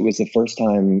 So it was the first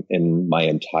time in my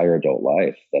entire adult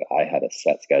life that I had a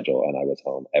set schedule and I was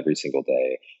home every single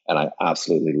day. And I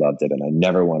absolutely loved it. And I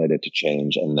never wanted it to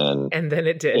change. And then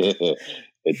it did.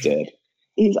 It did.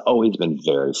 He's always been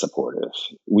very supportive.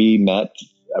 We met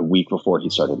a week before he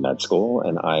started med school,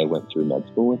 and I went through med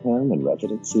school with him and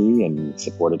residency and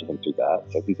supported him through that.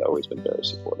 So he's always been very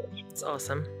supportive. It's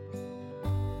awesome.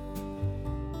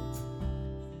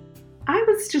 I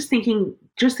was just thinking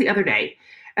just the other day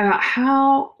about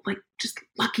how just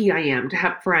lucky I am to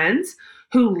have friends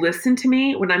who listen to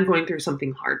me when I'm going through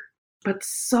something hard. But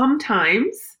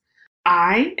sometimes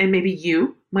I, and maybe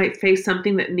you, might face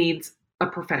something that needs a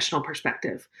professional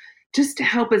perspective just to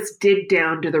help us dig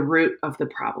down to the root of the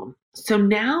problem. So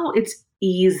now it's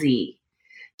easy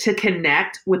to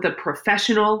connect with a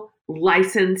professional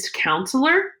licensed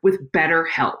counselor with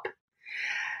BetterHelp.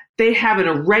 They have an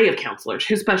array of counselors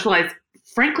who specialize,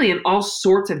 frankly, in all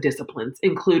sorts of disciplines,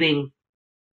 including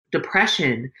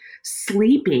depression,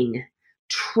 sleeping,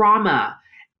 trauma,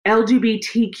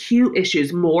 LGBTQ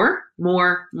issues, more.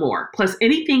 Plus,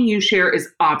 anything you share is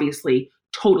obviously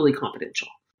totally confidential.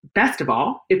 Best of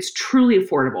all, it's truly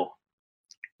affordable.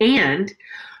 And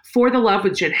For the Love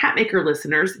with Jen Hatmaker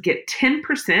listeners get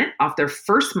 10% off their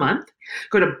first month.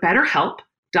 Go to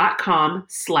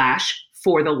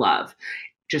betterhelp.com/forthelove.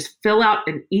 Just fill out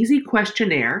an easy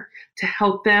questionnaire to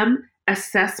help them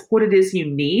assess what it is you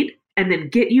need and then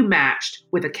get you matched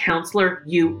with a counselor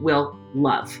you will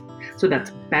love. So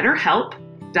that's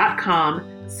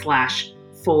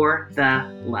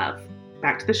betterhelp.com/forthelove.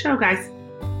 Back to the show, guys.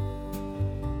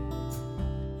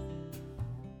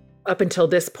 Up until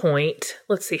this point,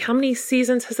 let's see, how many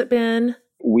seasons has it been?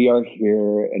 We are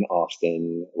here in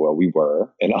Austin. Well, we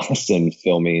were in Austin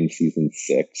filming season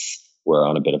 6. We're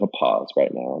on a bit of a pause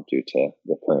right now due to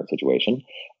the current situation.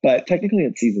 But technically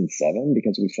it's season 7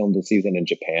 because we filmed a season in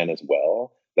Japan as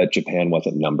well. But Japan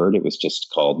wasn't numbered. It was just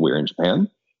called We're in Japan.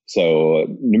 So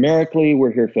numerically,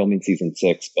 we're here filming season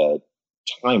 6, but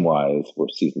time-wise, we're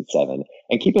season 7.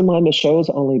 And keep in mind, the show's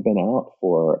only been out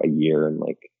for a year and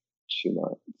 2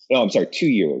 months. No, I'm sorry, 2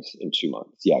 years and 2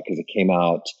 months. Yeah, because it came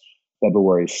out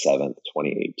February 7th,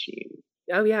 2018.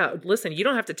 Oh, yeah. Listen, you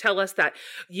don't have to tell us that.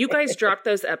 You guys dropped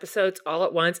those episodes all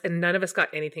at once and none of us got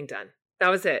anything done. That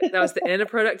was it. That was the end of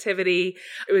productivity.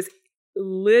 It was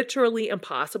literally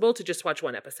impossible to just watch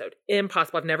one episode.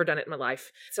 Impossible. I've never done it in my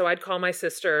life. So I'd call my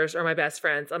sisters or my best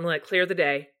friends. I'm like, clear the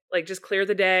day. Just clear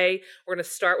the day. We're going to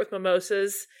start with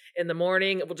mimosas in the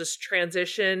morning. We'll just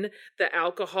transition the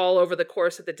alcohol over the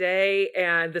course of the day.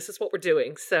 And this is what we're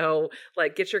doing. So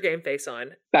get your game face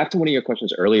on. Back to one of your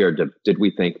questions earlier. Did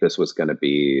we think this was going to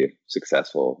be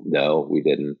successful? No, we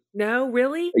didn't. No,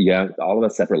 really? Yeah. All of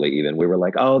us separately, even. We were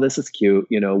like, oh, this is cute.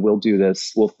 We'll do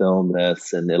this. We'll film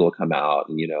this and it'll come out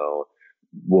and,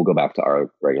 we'll go back to our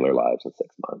regular lives in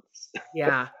 6 months.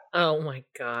 Yeah. Oh my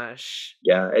gosh.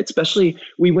 Yeah. Especially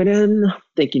we went in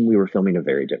thinking we were filming a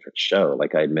very different show.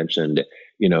 Like I had mentioned,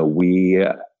 we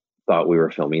thought we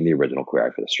were filming the original Queer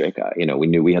Eye for the Straight Guy. We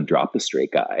knew we had dropped the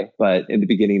Straight Guy, but in the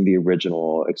beginning, the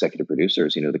original executive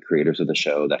producers, the creators of the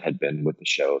show that had been with the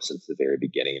show since the very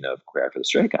beginning of Queer Eye for the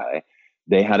Straight Guy,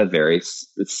 they had a very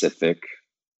specific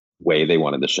way they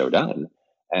wanted the show done.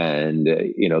 And,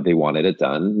 they wanted it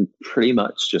done pretty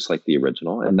much just like the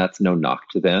original. And that's no knock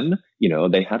to them.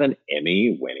 They had an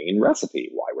Emmy-winning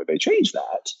recipe. Why would they change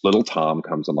that? Little Tom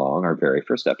comes along, our very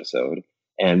first episode.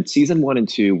 And season 1 and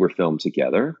 2 were filmed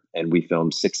together. And we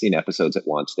filmed 16 episodes at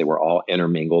once. They were all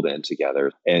intermingled in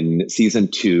together. And season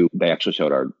 2, they actually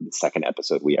showed our second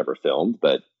episode we ever filmed.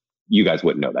 But you guys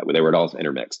wouldn't know that. They were all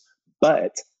intermixed.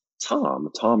 But Tom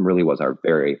really was our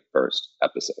very first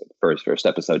episode, first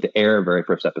episode to air, very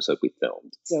first episode we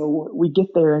filmed. So we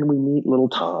get there and we meet little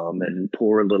Tom and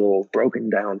poor little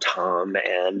broken down Tom.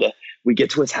 And we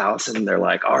get to his house and they're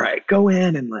like, all right, go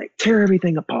in and tear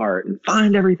everything apart and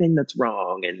find everything that's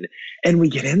wrong. And we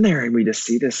get in there and we just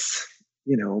see this,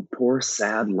 poor,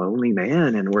 sad, lonely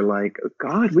man. And we're like, oh,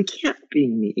 God, we can't be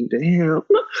mean to him.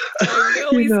 I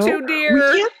know, he's too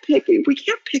dear. We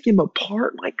can't pick him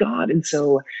apart, my God. And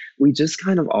so we just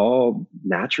kind of all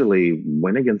naturally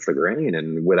went against the grain,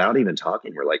 and without even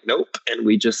talking, we're like, nope. And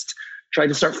we just tried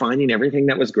to start finding everything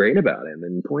that was great about him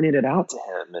and pointed it out to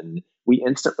him. And we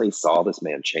instantly saw this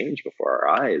man change before our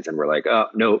eyes. And we're like, oh,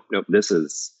 no, this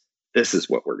is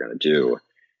what we're going to do.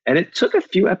 And it took a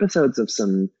few episodes of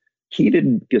some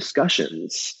heated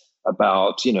discussions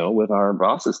about, with our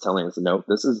bosses telling us, no,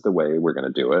 this is the way we're going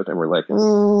to do it. And we're like,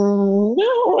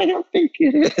 no, I don't think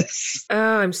it is. Oh,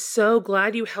 I'm so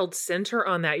glad you held center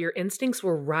on that. Your instincts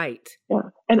were right. Yeah.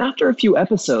 And after a few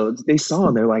episodes, they saw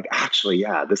and they're like, actually,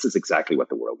 yeah, this is exactly what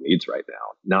the world needs right now,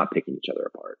 not picking each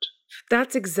other apart.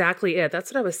 That's exactly it.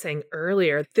 That's what I was saying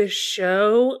earlier. The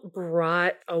show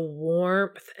brought a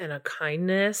warmth and a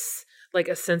kindness, like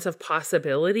a sense of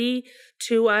possibility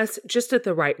to us just at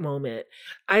the right moment.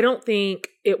 I don't think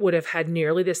it would have had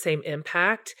nearly the same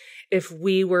impact if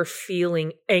we were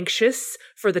feeling anxious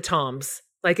for the Toms.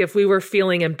 Like if we were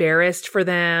feeling embarrassed for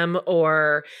them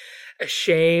or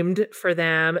ashamed for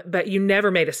them, but you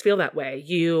never made us feel that way.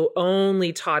 You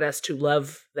only taught us to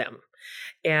love them.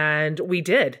 And we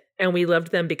did. And we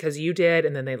loved them because you did.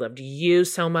 And then they loved you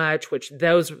so much, which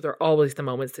they're always the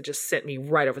moments that just sent me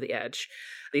right over the edge.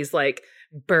 These like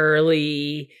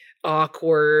burly,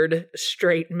 awkward,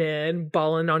 straight men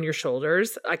bawling on your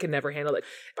shoulders. I can never handle it.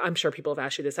 I'm sure people have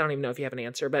asked you this. I don't even know if you have an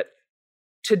answer, but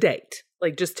to date,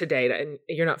 like just to date, and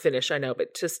you're not finished, I know,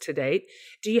 but just to date,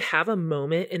 do you have a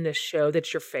moment in this show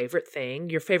that's your favorite thing,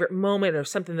 your favorite moment or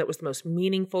something that was the most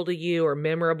meaningful to you or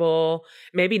memorable?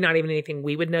 Maybe not even anything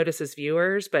we would notice as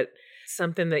viewers, but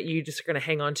something that you just are going to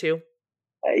hang on to?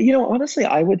 Honestly,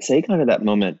 I would say kind of that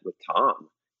moment with Tom,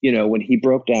 when he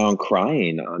broke down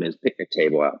crying on his picnic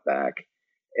table out back.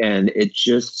 And it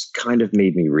just kind of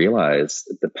made me realize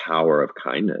the power of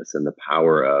kindness and the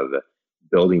power of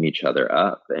building each other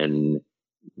up. And,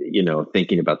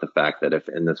 thinking about the fact that if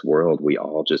in this world we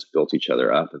all just built each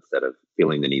other up instead of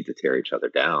feeling the need to tear each other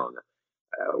down,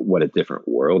 what a different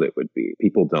world it would be.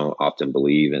 People don't often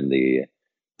believe in the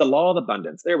law of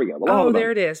abundance. There we go. The law of abundance.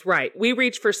 There it is. Right. We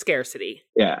reach for scarcity.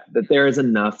 Yeah. That there is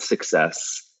enough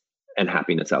success and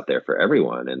happiness out there for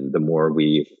everyone. And the more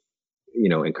we,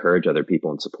 encourage other people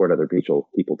and support other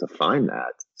people to find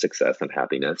that success and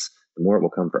happiness, the more it will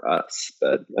come for us.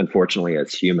 But unfortunately,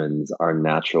 as humans, our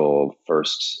natural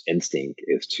first instinct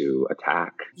is to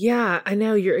attack. Yeah, I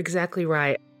know. You're exactly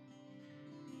right.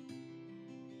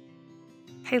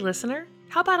 Hey, listener,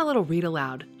 how about a little read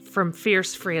aloud from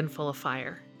Fierce, Free, and Full of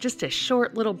Fire? Just a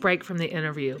short little break from the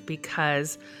interview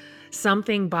because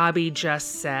something Bobby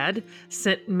just said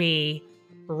sent me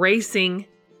racing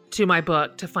to my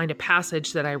book to find a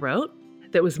passage that I wrote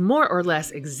that was more or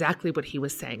less exactly what he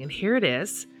was saying. And here it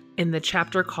is in the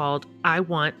chapter called I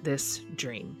Want This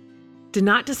Dream. Do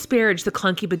not disparage the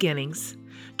clunky beginnings.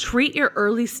 Treat your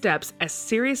early steps as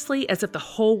seriously as if the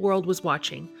whole world was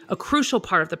watching, a crucial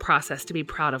part of the process to be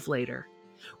proud of later.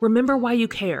 Remember why you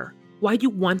care, why you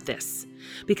want this,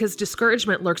 because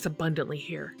discouragement lurks abundantly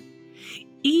here.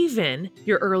 Even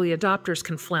your early adopters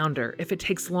can flounder if it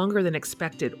takes longer than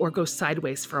expected or goes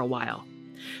sideways for a while.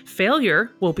 Failure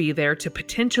will be there to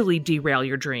potentially derail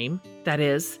your dream. That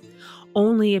is,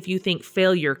 only if you think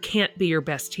failure can't be your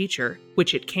best teacher,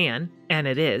 which it can, and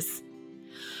it is.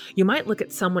 You might look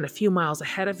at someone a few miles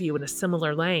ahead of you in a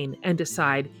similar lane and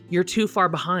decide you're too far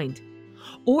behind.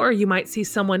 Or you might see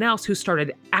someone else who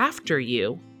started after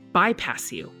you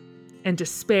bypass you, and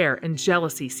despair and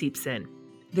jealousy seeps in.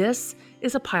 This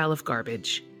is a pile of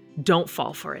garbage. Don't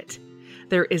fall for it.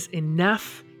 There is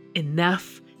enough.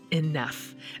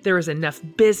 There is enough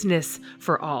business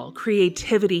for all,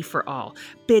 creativity for all,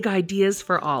 big ideas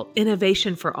for all,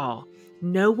 innovation for all.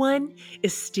 No one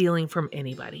is stealing from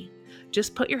anybody.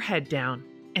 Just put your head down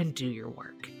and do your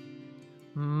work.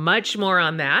 Much more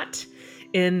on that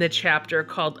in the chapter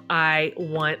called I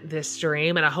Want This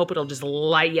Dream, and I hope it'll just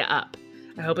light you up.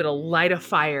 I hope it'll light a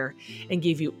fire and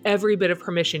give you every bit of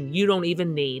permission you don't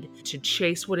even need to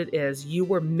chase what it is you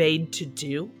were made to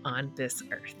do on this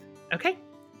earth. Okay,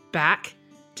 back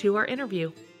to our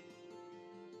interview.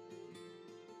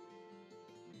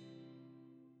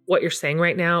 What you're saying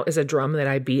right now is a drum that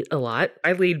I beat a lot.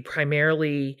 I lead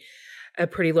primarily a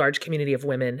pretty large community of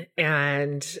women,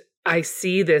 and I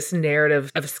see this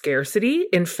narrative of scarcity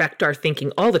infect our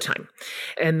thinking all the time,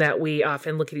 and that we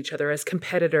often look at each other as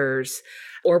competitors,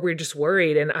 or we're just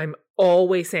worried. And I'm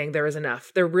always saying there is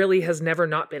enough. There really has never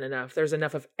not been enough. There's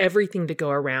enough of everything to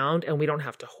go around, and we don't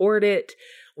have to hoard it.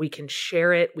 We can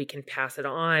share it. We can pass it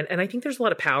on. And I think there's a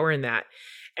lot of power in that.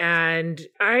 And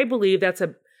I believe that's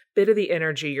a bit of the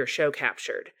energy your show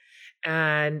captured.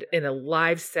 and in a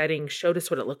live setting showed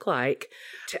us what it looked like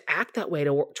to act that way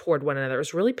toward one another. It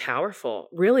was really powerful.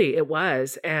 Really, it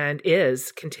was and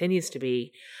continues to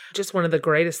be just one of the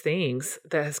greatest things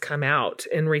that has come out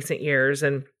in recent years.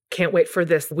 And can't wait for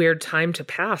this weird time to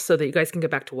pass so that you guys can get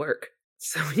back to work.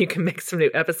 So you can make some new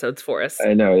episodes for us.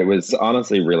 I know, it was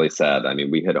honestly really sad. I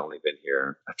mean, we had only been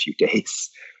here a few days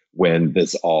when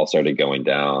this all started going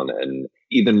down. And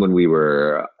even when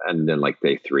and then like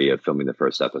day 3 of filming the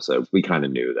first episode, we kind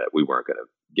of knew that we weren't going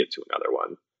to get to another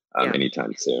one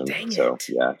anytime soon. Dang so it.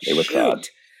 Yeah, it was sad.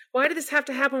 Why did this have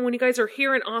to happen when you guys are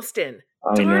here in Austin?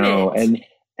 I know.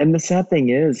 And the sad thing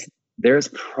is, there's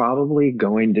probably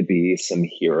going to be some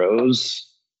heroes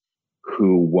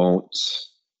who won't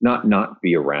not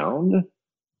be around,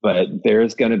 but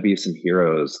there's going to be some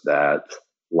heroes that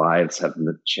lives have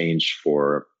changed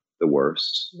for the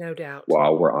worst. No doubt.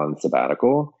 While we're on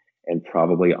sabbatical, and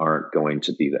probably aren't going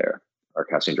to be there. Our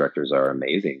casting directors are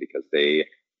amazing because they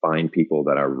find people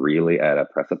that are really at a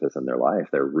precipice in their life.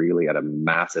 They're really at a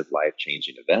massive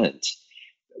life-changing event.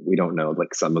 We don't know,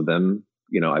 like some of them,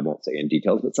 I won't say in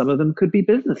details, but some of them could be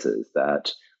businesses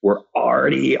that were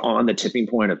already on the tipping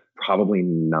point of probably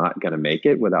not going to make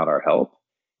it without our help.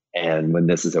 And when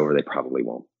this is over, they probably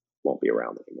won't be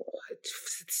around anymore.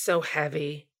 It's so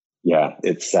heavy. Yeah,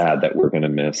 it's sad that we're going to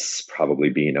miss probably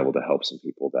being able to help some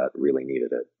people that really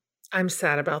needed it. I'm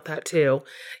sad about that too.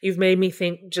 You've made me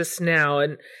think just now,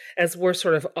 and as we're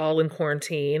sort of all in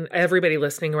quarantine, everybody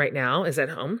listening right now is at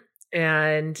home.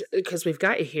 And because we've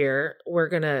got you here, we're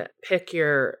going to pick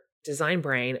your design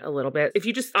brain a little bit. If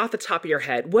you just off the top of your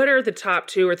head, what are the top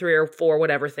 2 or 3 or 4,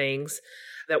 whatever things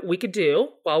that we could do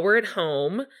while we're at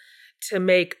home to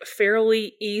make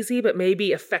fairly easy, but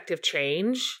maybe effective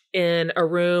change in a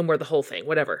room or the whole thing,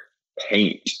 whatever?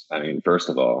 Paint. I mean, first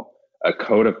of all, a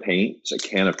coat of paint, a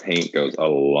can of paint goes a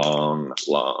long,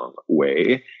 long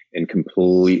way in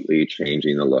completely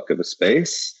changing the look of a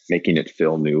space, making it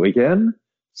feel new again.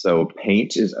 So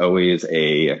paint is always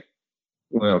I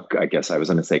guess I was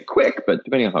going to say quick, but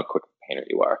depending on how quick a painter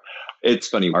you are. It's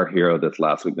funny, our hero this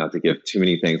last week, not to give too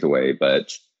many things away,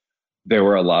 but there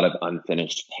were a lot of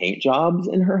unfinished paint jobs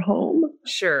in her home.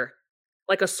 Sure.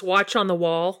 Like a swatch on the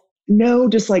wall? No,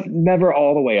 just like never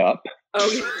all the way up.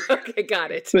 Oh, okay,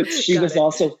 got it. But she was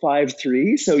also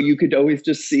 5'3", so you could always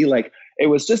just see like it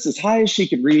was just as high as she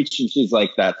could reach, and she's like,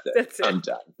 "That's it. I'm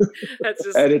done." That's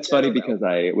just, and it's funny because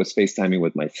I was FaceTiming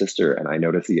with my sister, and I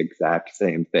noticed the exact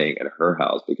same thing at her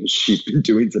house because she's been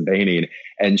doing some painting,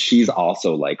 and she's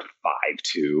also like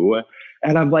 5'2".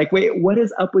 And I'm like, "Wait, what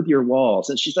is up with your walls?"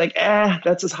 And she's like,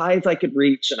 that's as high as I could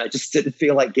reach. And I just didn't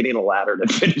feel like getting a ladder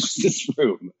to finish this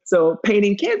room. So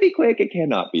painting can be quick. It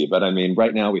cannot be. But I mean,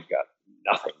 right now we've got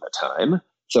nothing but time.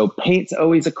 So paint's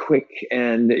always a quick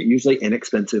and usually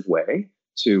inexpensive way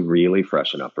to really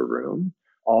freshen up a room.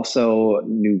 Also,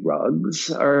 new rugs,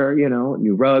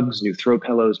 new throw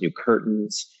pillows, new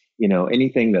curtains.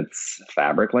 Anything that's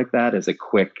fabric like that is a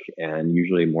quick and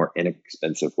usually more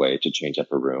inexpensive way to change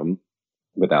up a room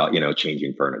without,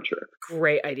 changing furniture.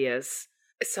 Great ideas.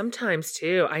 Sometimes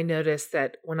too, I notice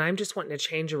that when I'm just wanting to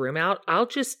change a room out, I'll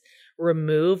just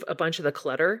remove a bunch of the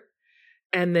clutter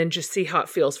and then just see how it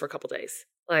feels for a couple days.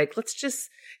 Like, let's just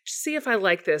see if I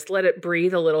like this, let it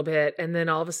breathe a little bit. And then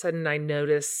all of a sudden I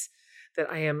notice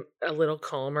that I am a little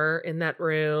calmer in that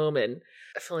room and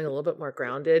feeling a little bit more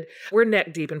grounded. We're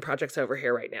neck deep in projects over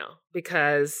here right now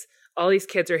because all these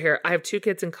kids are here. I have 2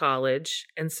 kids in college,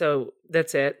 and so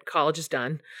that's it. College is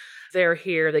done. They're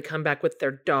here. They come back with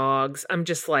their dogs. I'm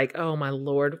just like, oh my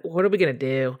Lord, what are we going to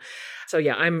do? So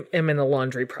yeah, I'm in a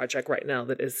laundry project right now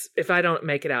that is, if I don't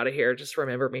make it out of here, just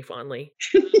remember me fondly.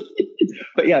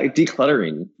 But yeah,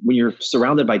 decluttering, when you're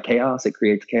surrounded by chaos, it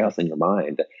creates chaos in your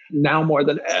mind. Now more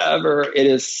than ever, it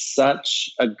is such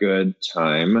a good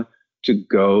time to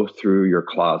go through your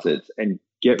closets and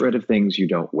get rid of things you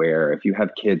don't wear. If you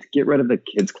have kids, get rid of the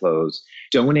kids' clothes.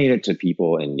 Donate it to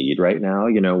people in need right now.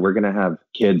 We're going to have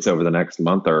kids over the next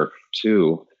month or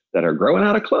 2 that are growing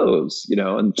out of clothes,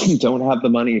 and don't have the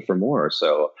money for more.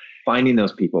 So finding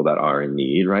those people that are in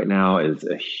need right now is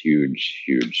a huge,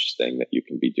 huge thing that you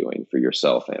can be doing for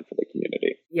yourself and for the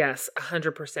community. Yes,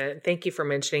 100%. Thank you for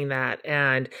mentioning that.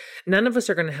 And none of us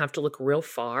are going to have to look real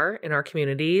far in our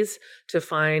communities to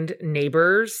find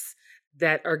neighbors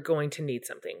that are going to need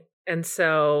something. And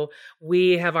so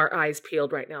we have our eyes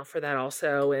peeled right now for that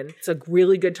also. And it's a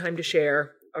really good time to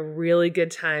share, a really good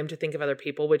time to think of other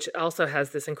people, which also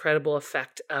has this incredible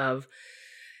effect of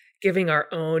giving our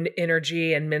own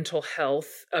energy and mental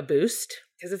health a boost.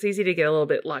 because it's easy to get a little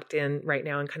bit locked in right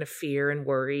now in kind of fear and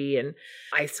worry and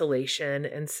isolation.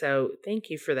 And so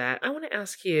thank you for that. I want to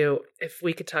ask you if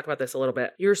we could talk about this a little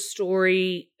bit. Your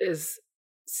story is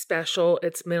special.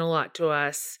 It's meant a lot to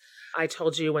us. I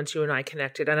told you once you and I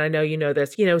connected, and I know you know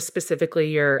this, specifically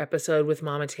your episode with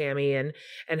Mama Tammy and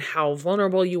how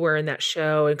vulnerable you were in that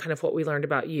show and kind of what we learned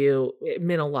about you. It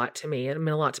meant a lot to me and it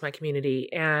meant a lot to my community.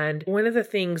 And one of the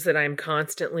things that I'm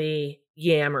constantly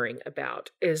yammering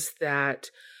about is that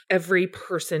every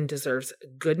person deserves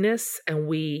goodness, and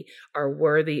we are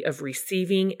worthy of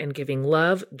receiving and giving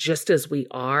love just as we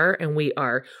are. And we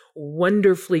are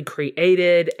wonderfully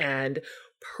created and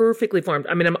perfectly formed.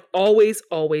 I mean, I'm always,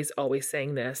 always, always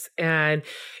saying this. And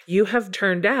you have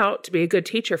turned out to be a good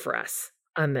teacher for us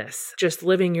on this. Just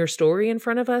living your story in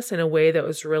front of us in a way that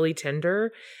was really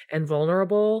tender and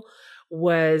vulnerable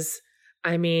was,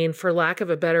 I mean, for lack of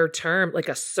a better term, like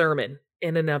a sermon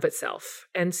in and of itself.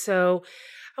 And so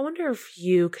I wonder if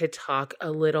you could talk a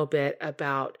little bit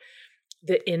about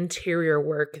the interior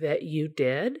work that you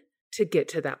did to get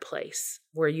to that place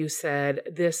where you said,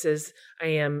 I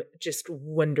am just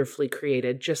wonderfully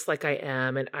created, just like I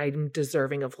am, and I'm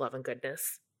deserving of love and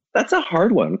goodness. That's a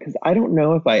hard one because I don't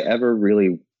know if I ever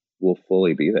really will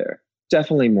fully be there.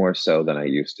 Definitely more so than I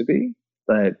used to be.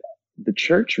 But the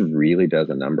church really does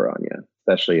a number on you,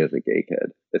 especially as a gay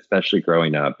kid, especially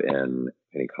growing up in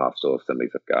Pentecostal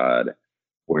Assemblies of God,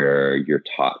 where you're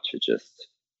taught to just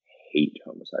hate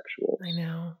homosexuals. I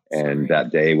know. And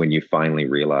that day when you finally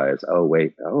realize, oh,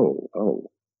 wait, oh,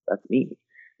 that's me.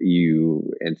 You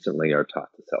instantly are taught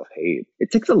to self-hate.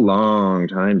 It takes a long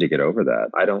time to get over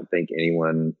that. I don't think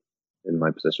anyone in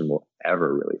my position will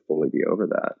ever really fully be over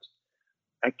that.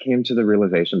 I came to the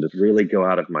realization to really go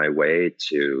out of my way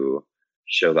to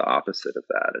show the opposite of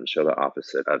that and show the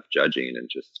opposite of judging and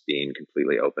just being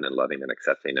completely open and loving and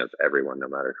accepting of everyone, no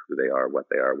matter who they are, what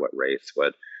race,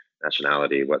 what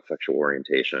nationality, what sexual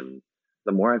orientation.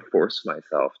 The more I forced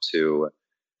myself to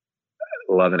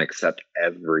love and accept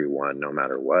everyone, no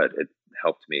matter what, it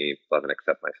helped me love and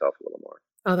accept myself a little more.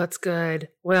 Oh, that's good.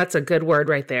 Well, that's a good word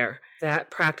right there.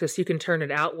 That practice, you can turn it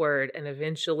outward and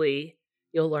eventually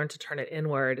you'll learn to turn it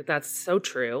inward. That's so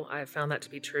true. I've found that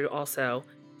to be true also.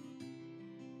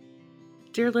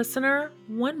 Dear listener,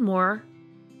 one more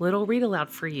little read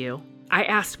aloud for you. I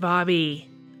asked Bobby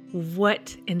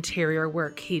what interior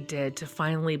work he did to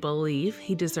finally believe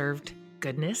he deserved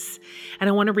goodness. And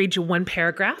I want to read you one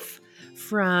paragraph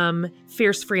from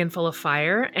Fierce, Free, and Full of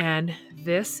Fire. And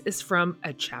this is from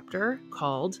a chapter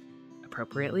called,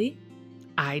 appropriately,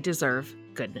 I Deserve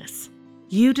Goodness.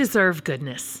 You deserve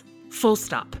goodness, full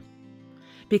stop.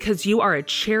 Because you are a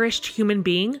cherished human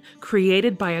being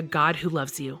created by a God who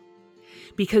loves you.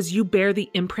 Because you bear the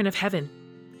imprint of heaven.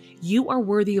 You are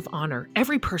worthy of honor.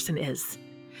 Every person is.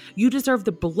 You deserve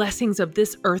the blessings of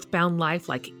this earthbound life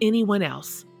like anyone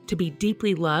else, to be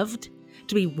deeply loved,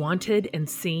 to be wanted and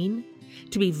seen,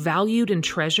 to be valued and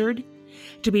treasured,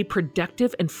 to be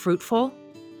productive and fruitful.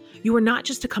 You are not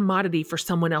just a commodity for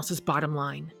someone else's bottom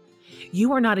line.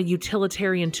 You are not a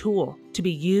utilitarian tool to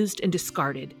be used and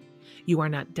discarded. You are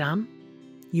not dumb.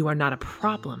 You are not a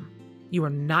problem. You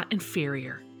are not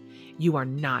inferior. You are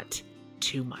not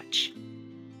too much.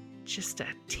 Just a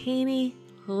teeny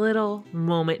little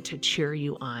moment to cheer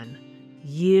you on.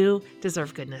 You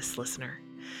deserve goodness, listener.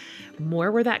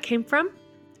 More where that came from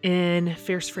in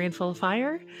Fierce, Free, and Full of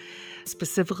Fire,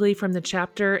 specifically from the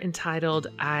chapter entitled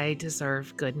I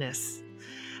Deserve Goodness.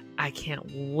 I can't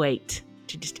wait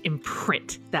to just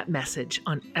imprint that message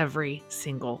on every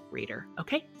single reader.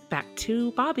 Okay, back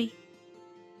to Bobby.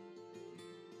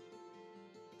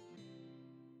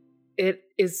 It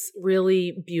is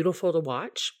really beautiful to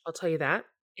watch, I'll tell you that.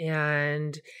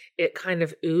 And it kind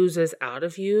of oozes out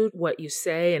of you what you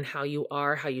say and how you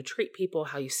are, how you treat people,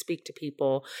 how you speak to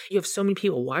people. You have so many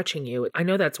people watching you. I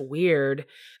know that's weird.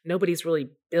 Nobody's really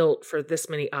built for this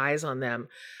many eyes on them.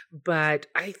 But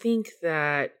I think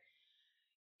that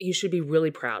you should be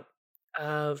really proud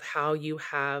of how you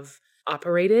have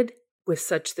operated with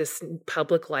such this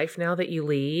public life now that you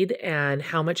lead and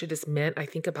how much it has meant. I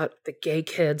think about the gay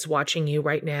kids watching you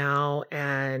right now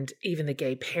and even the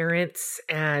gay parents,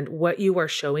 and what you are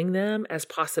showing them as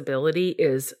possibility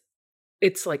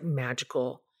it's like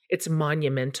magical. It's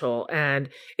monumental and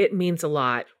it means a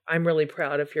lot. I'm really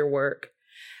proud of your work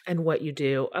and what you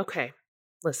do. Okay,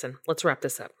 listen, let's wrap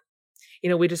this up.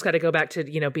 We just got to go back to,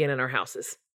 being in our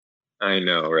houses. I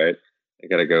know, right? I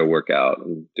got to go work out.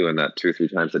 I'm doing that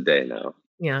 2-3 times a day now.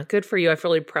 Yeah, good for you. I'm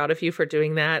really proud of you for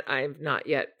doing that. I've not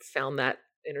yet found that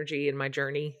energy in my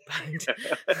journey,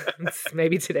 but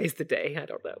maybe today's the day. I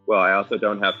don't know. Well, I also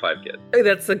don't have 5 kids.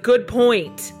 That's a good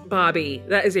point, Bobby.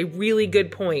 That is a really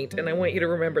good point, and I want you to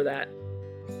remember that.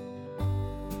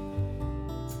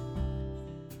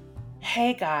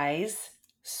 Hey guys,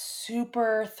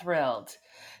 super thrilled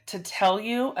to tell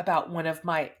you about one of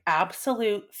my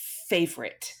absolute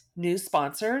favorite new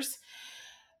sponsors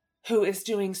who is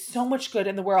doing so much good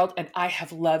in the world and I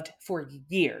have loved for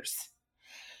years.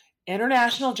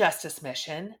 International Justice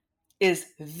Mission is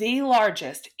the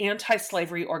largest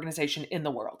anti-slavery organization in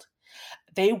the world.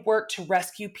 They work to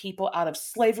rescue people out of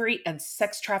slavery and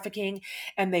sex trafficking,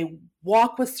 and they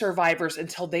walk with survivors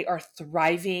until they are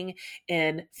thriving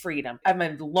in freedom. I'm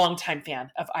a longtime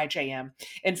fan of IJM.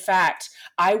 In fact,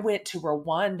 I went to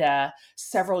Rwanda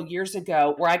several years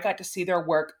ago where I got to see their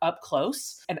work up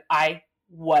close, and I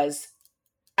was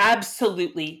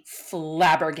absolutely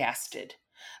flabbergasted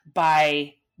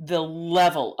by the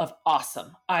level of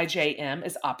awesome IJM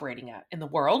is operating at in the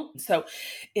world. So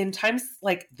in times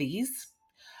like these,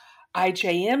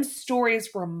 IJM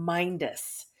stories remind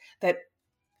us that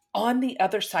on the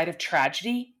other side of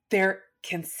tragedy, there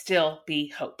can still be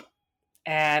hope.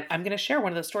 And I'm going to share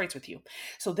one of those stories with you.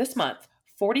 So this month,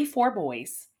 44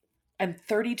 boys and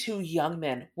 32 young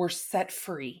men were set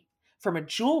free from a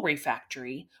jewelry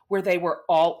factory where they were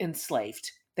all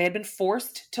enslaved. They had been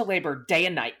forced to labor day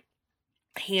and night,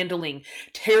 handling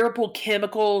terrible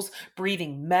chemicals,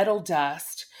 breathing metal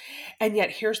dust. And yet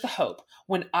here's the hope.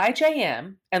 When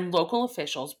IJM and local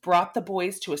officials brought the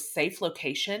boys to a safe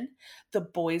location, the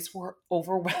boys were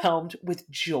overwhelmed with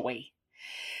joy.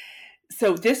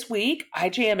 So this week,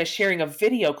 IJM is sharing a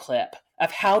video clip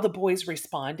of how the boys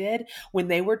responded when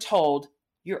they were told,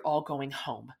 "You're all going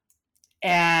home."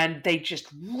 And they just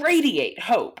radiate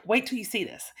hope. Wait till you see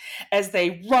this. As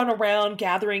they run around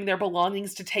gathering their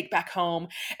belongings to take back home,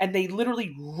 and they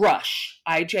literally rush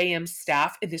IJM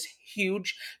staff in this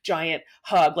huge, giant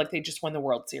hug like they just won the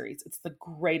World Series. It's the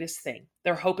greatest thing.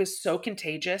 Their hope is so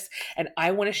contagious, and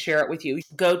I want to share it with you.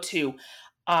 Go to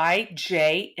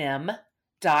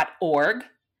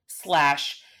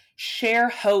ijm.org/share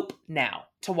hope now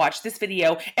to watch this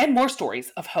video and more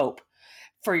stories of hope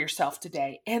for yourself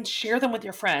today, and share them with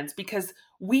your friends because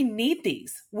we need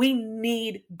these. We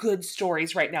need good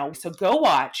stories right now. So go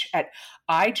watch at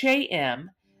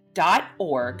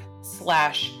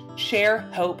ijm.org/share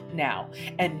hope now.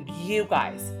 And you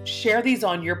guys share these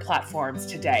on your platforms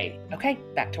today. Okay,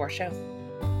 back to our show.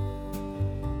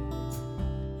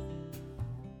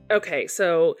 Okay,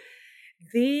 so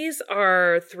these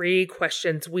are 3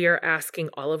 questions we are asking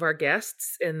all of our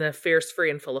guests in the Fierce,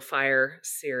 Free, and Full of Fire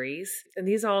series. And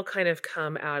these all kind of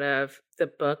come out of the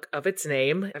book of its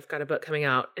name. I've got a book coming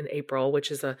out in April,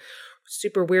 which is a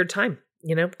super weird time,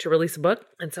 to release a book.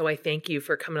 And so I thank you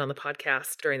for coming on the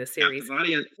podcast during the series.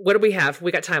 What do we have?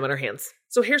 We got time on our hands.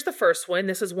 So here's the first one.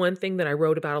 This is one thing that I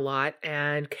wrote about a lot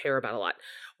and care about a lot.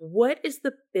 What is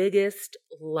the biggest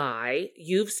lie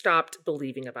you've stopped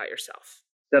believing about yourself?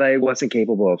 That I wasn't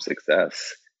capable of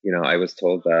success. I was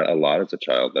told that a lot as a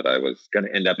child, that I was going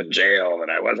to end up in jail, that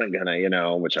I wasn't going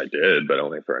to, which I did, but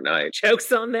only for a night.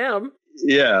 Joke's on them.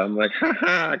 Yeah, I'm like,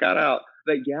 I got out.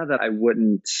 But yeah, that I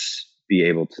wouldn't be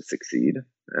able to succeed.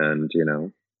 And,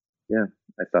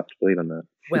 I stopped believing that.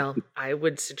 Well, I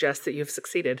would suggest that you've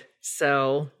succeeded.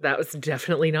 So that was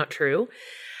definitely not true.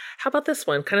 How about this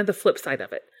one? Kind of the flip side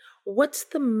of it. What's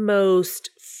the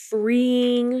most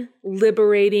freeing,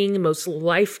 liberating, most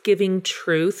life-giving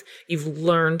truth you've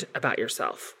learned about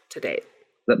yourself to date?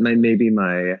 That maybe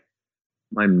my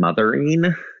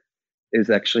mothering is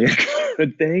actually a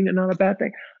good thing and not a bad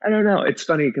thing. I don't know. It's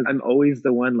funny because I'm always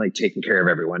the one like taking care of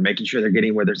everyone, making sure they're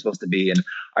getting where they're supposed to be. And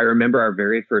I remember our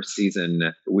very first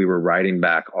season, we were riding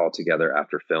back all together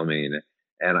after filming.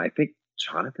 And I think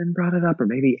Jonathan brought it up, or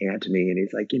maybe Anthony, and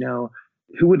he's like,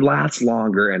 who would last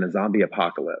longer in a zombie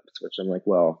apocalypse? Which I'm like,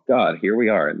 well, God, here we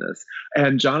are in this.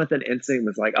 And Jonathan instantly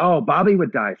was like, oh, Bobby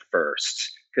would die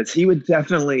first. Because he'd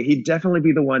definitely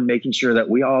be the one making sure that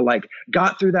we all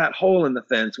got through that hole in the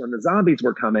fence when the zombies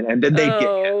were coming, and then they'd get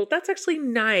hit. Oh, that's actually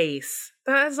nice.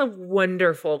 That is a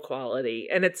wonderful quality.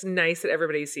 And it's nice that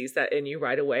everybody sees that in you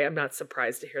right away. I'm not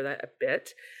surprised to hear that a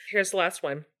bit. Here's the last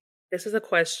one. This is a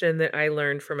question that I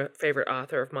learned from a favorite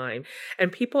author of mine. And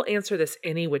people answer this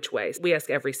any which way. We ask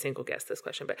every single guest this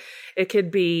question, but it could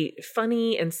be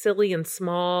funny and silly and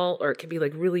small, or it could be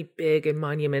really big and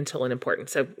monumental and important.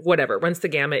 So whatever, runs the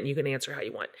gamut, and you can answer how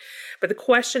you want. But the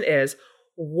question is,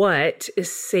 what is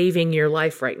saving your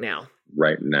life right now?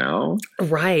 Right now?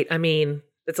 Right. I mean,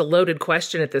 it's a loaded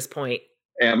question at this point.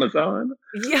 Amazon?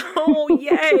 Oh,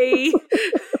 yay.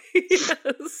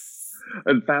 Yes.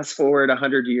 And fast forward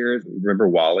 100 years, remember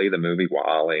WALL-E, the movie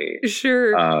WALL-E?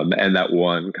 Sure. And that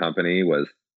one company was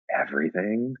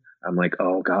everything. I'm like,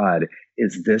 oh God,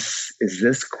 is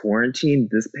this quarantine,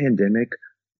 this pandemic,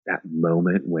 that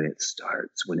moment when it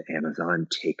starts, when Amazon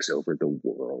takes over the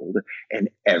world and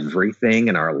everything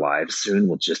in our lives soon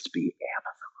will just be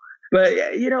Amazon. But,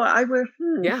 I went,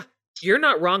 Yeah, you're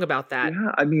not wrong about that.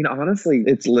 yeah, I mean, honestly,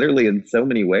 it's literally in so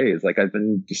many ways. Like I've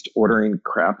been just ordering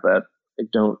crap that I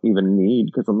don't even need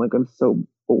because I'm so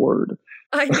bored.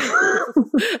 I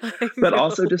know. But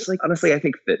also just like, honestly, I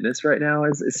think fitness right now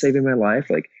is saving my life.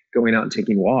 Like going out and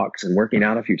taking walks and working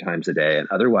out a few times a day. And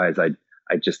otherwise I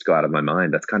just go out of my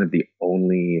mind. That's kind of the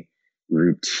only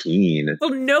routine. Well,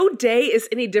 no day is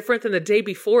any different than the day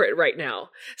before it right now.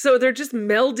 So they're just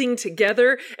melding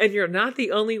together and you're not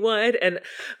the only one. And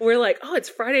we're like, oh, it's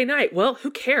Friday night. Well,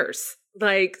 who cares?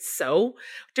 Like, so what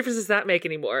difference does that make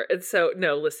anymore? And so,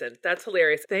 no, listen, that's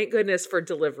hilarious. Thank goodness for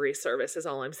delivery service is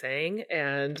all I'm saying.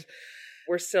 And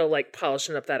we're still like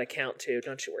polishing up that account too.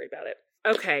 Don't you worry about it.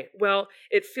 Okay. Well,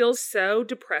 it feels so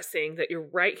depressing that you're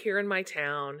right here in my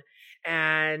town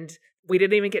and we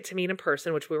didn't even get to meet in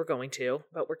person, which we were going to,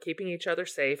 but we're keeping each other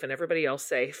safe and everybody else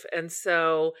safe. And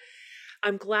so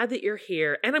I'm glad that you're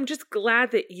here. And I'm just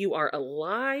glad that you are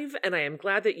alive. And I am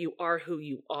glad that you are who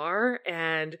you are.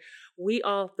 And we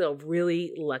all feel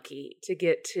really lucky to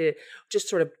get to just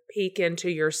sort of peek into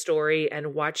your story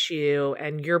and watch you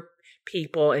and your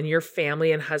people and your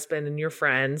family and husband and your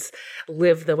friends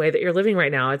live the way that you're living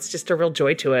right now. It's just a real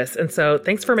joy to us. And so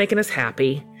thanks for making us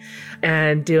happy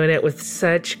and doing it with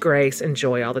such grace and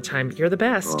joy all the time. You're the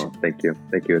best. Oh, thank you.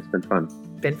 Thank you. It's been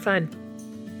fun. Been fun.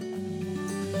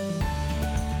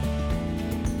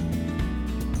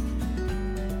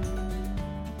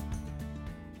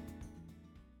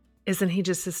 Isn't he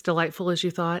just as delightful as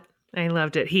you thought? I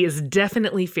loved it. He is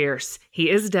definitely fierce. He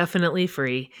is definitely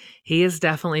free. He is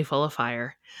definitely full of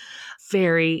fire.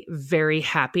 Very, very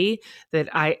happy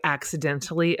that I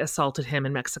accidentally assaulted him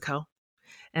in Mexico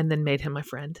and then made him my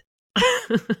friend.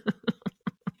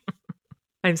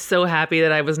 I'm so happy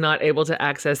that I was not able to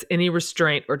access any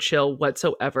restraint or chill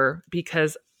whatsoever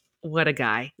because what a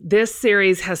guy. This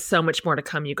series has so much more to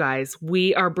come, you guys.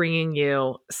 We are bringing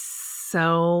you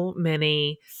so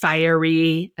many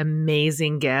fiery,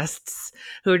 amazing guests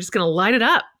who are just going to light it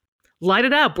up. Light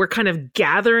it up. We're kind of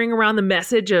gathering around the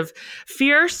message of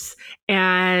fierce,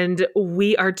 and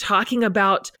we are talking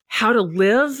about how to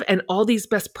live and all these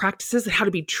best practices and how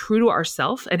to be true to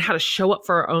ourselves and how to show up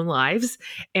for our own lives.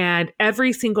 And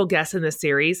every single guest in this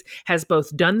series has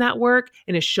both done that work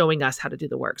and is showing us how to do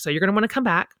the work. So you're going to want to come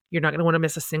back. You're not going to want to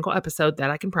miss a single episode,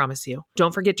 that I can promise you.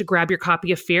 Don't forget to grab your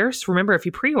copy of Fierce. Remember, if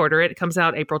you pre-order it, it comes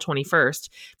out April 21st.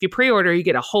 If you pre-order, you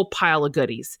get a whole pile of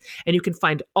goodies. And you can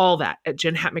find all that at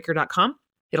jenhatmaker.com.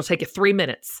 It'll take you 3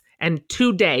 minutes. And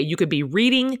today you could be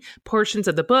reading portions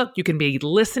of the book. You can be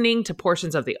listening to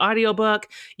portions of the audiobook.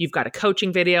 You've got a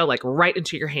coaching video like right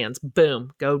into your hands.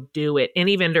 Boom, go do it.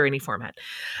 Any vendor, any format.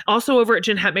 Also over at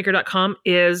jenhatmaker.com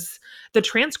is the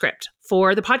transcript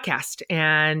for the podcast.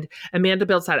 And Amanda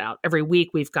builds that out every week.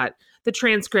 We've got the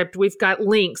transcript, we've got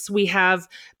links, we have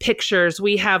pictures,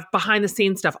 we have behind the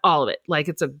scenes stuff, all of it. Like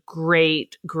it's a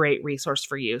great, great resource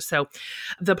for you. So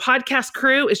the podcast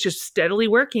crew is just steadily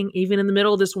working, even in the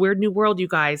middle of this weird new world, you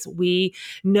guys. We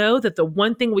know that the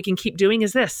one thing we can keep doing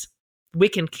is this. We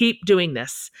can keep doing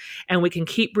this and we can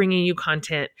keep bringing you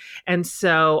content. And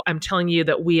so I'm telling you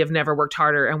that we have never worked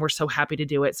harder and we're so happy to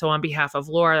do it. So on behalf of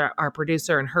Laura, our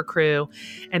producer, and her crew,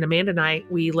 and Amanda and I,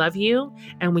 we love you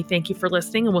and we thank you for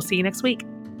listening, and we'll see you next week.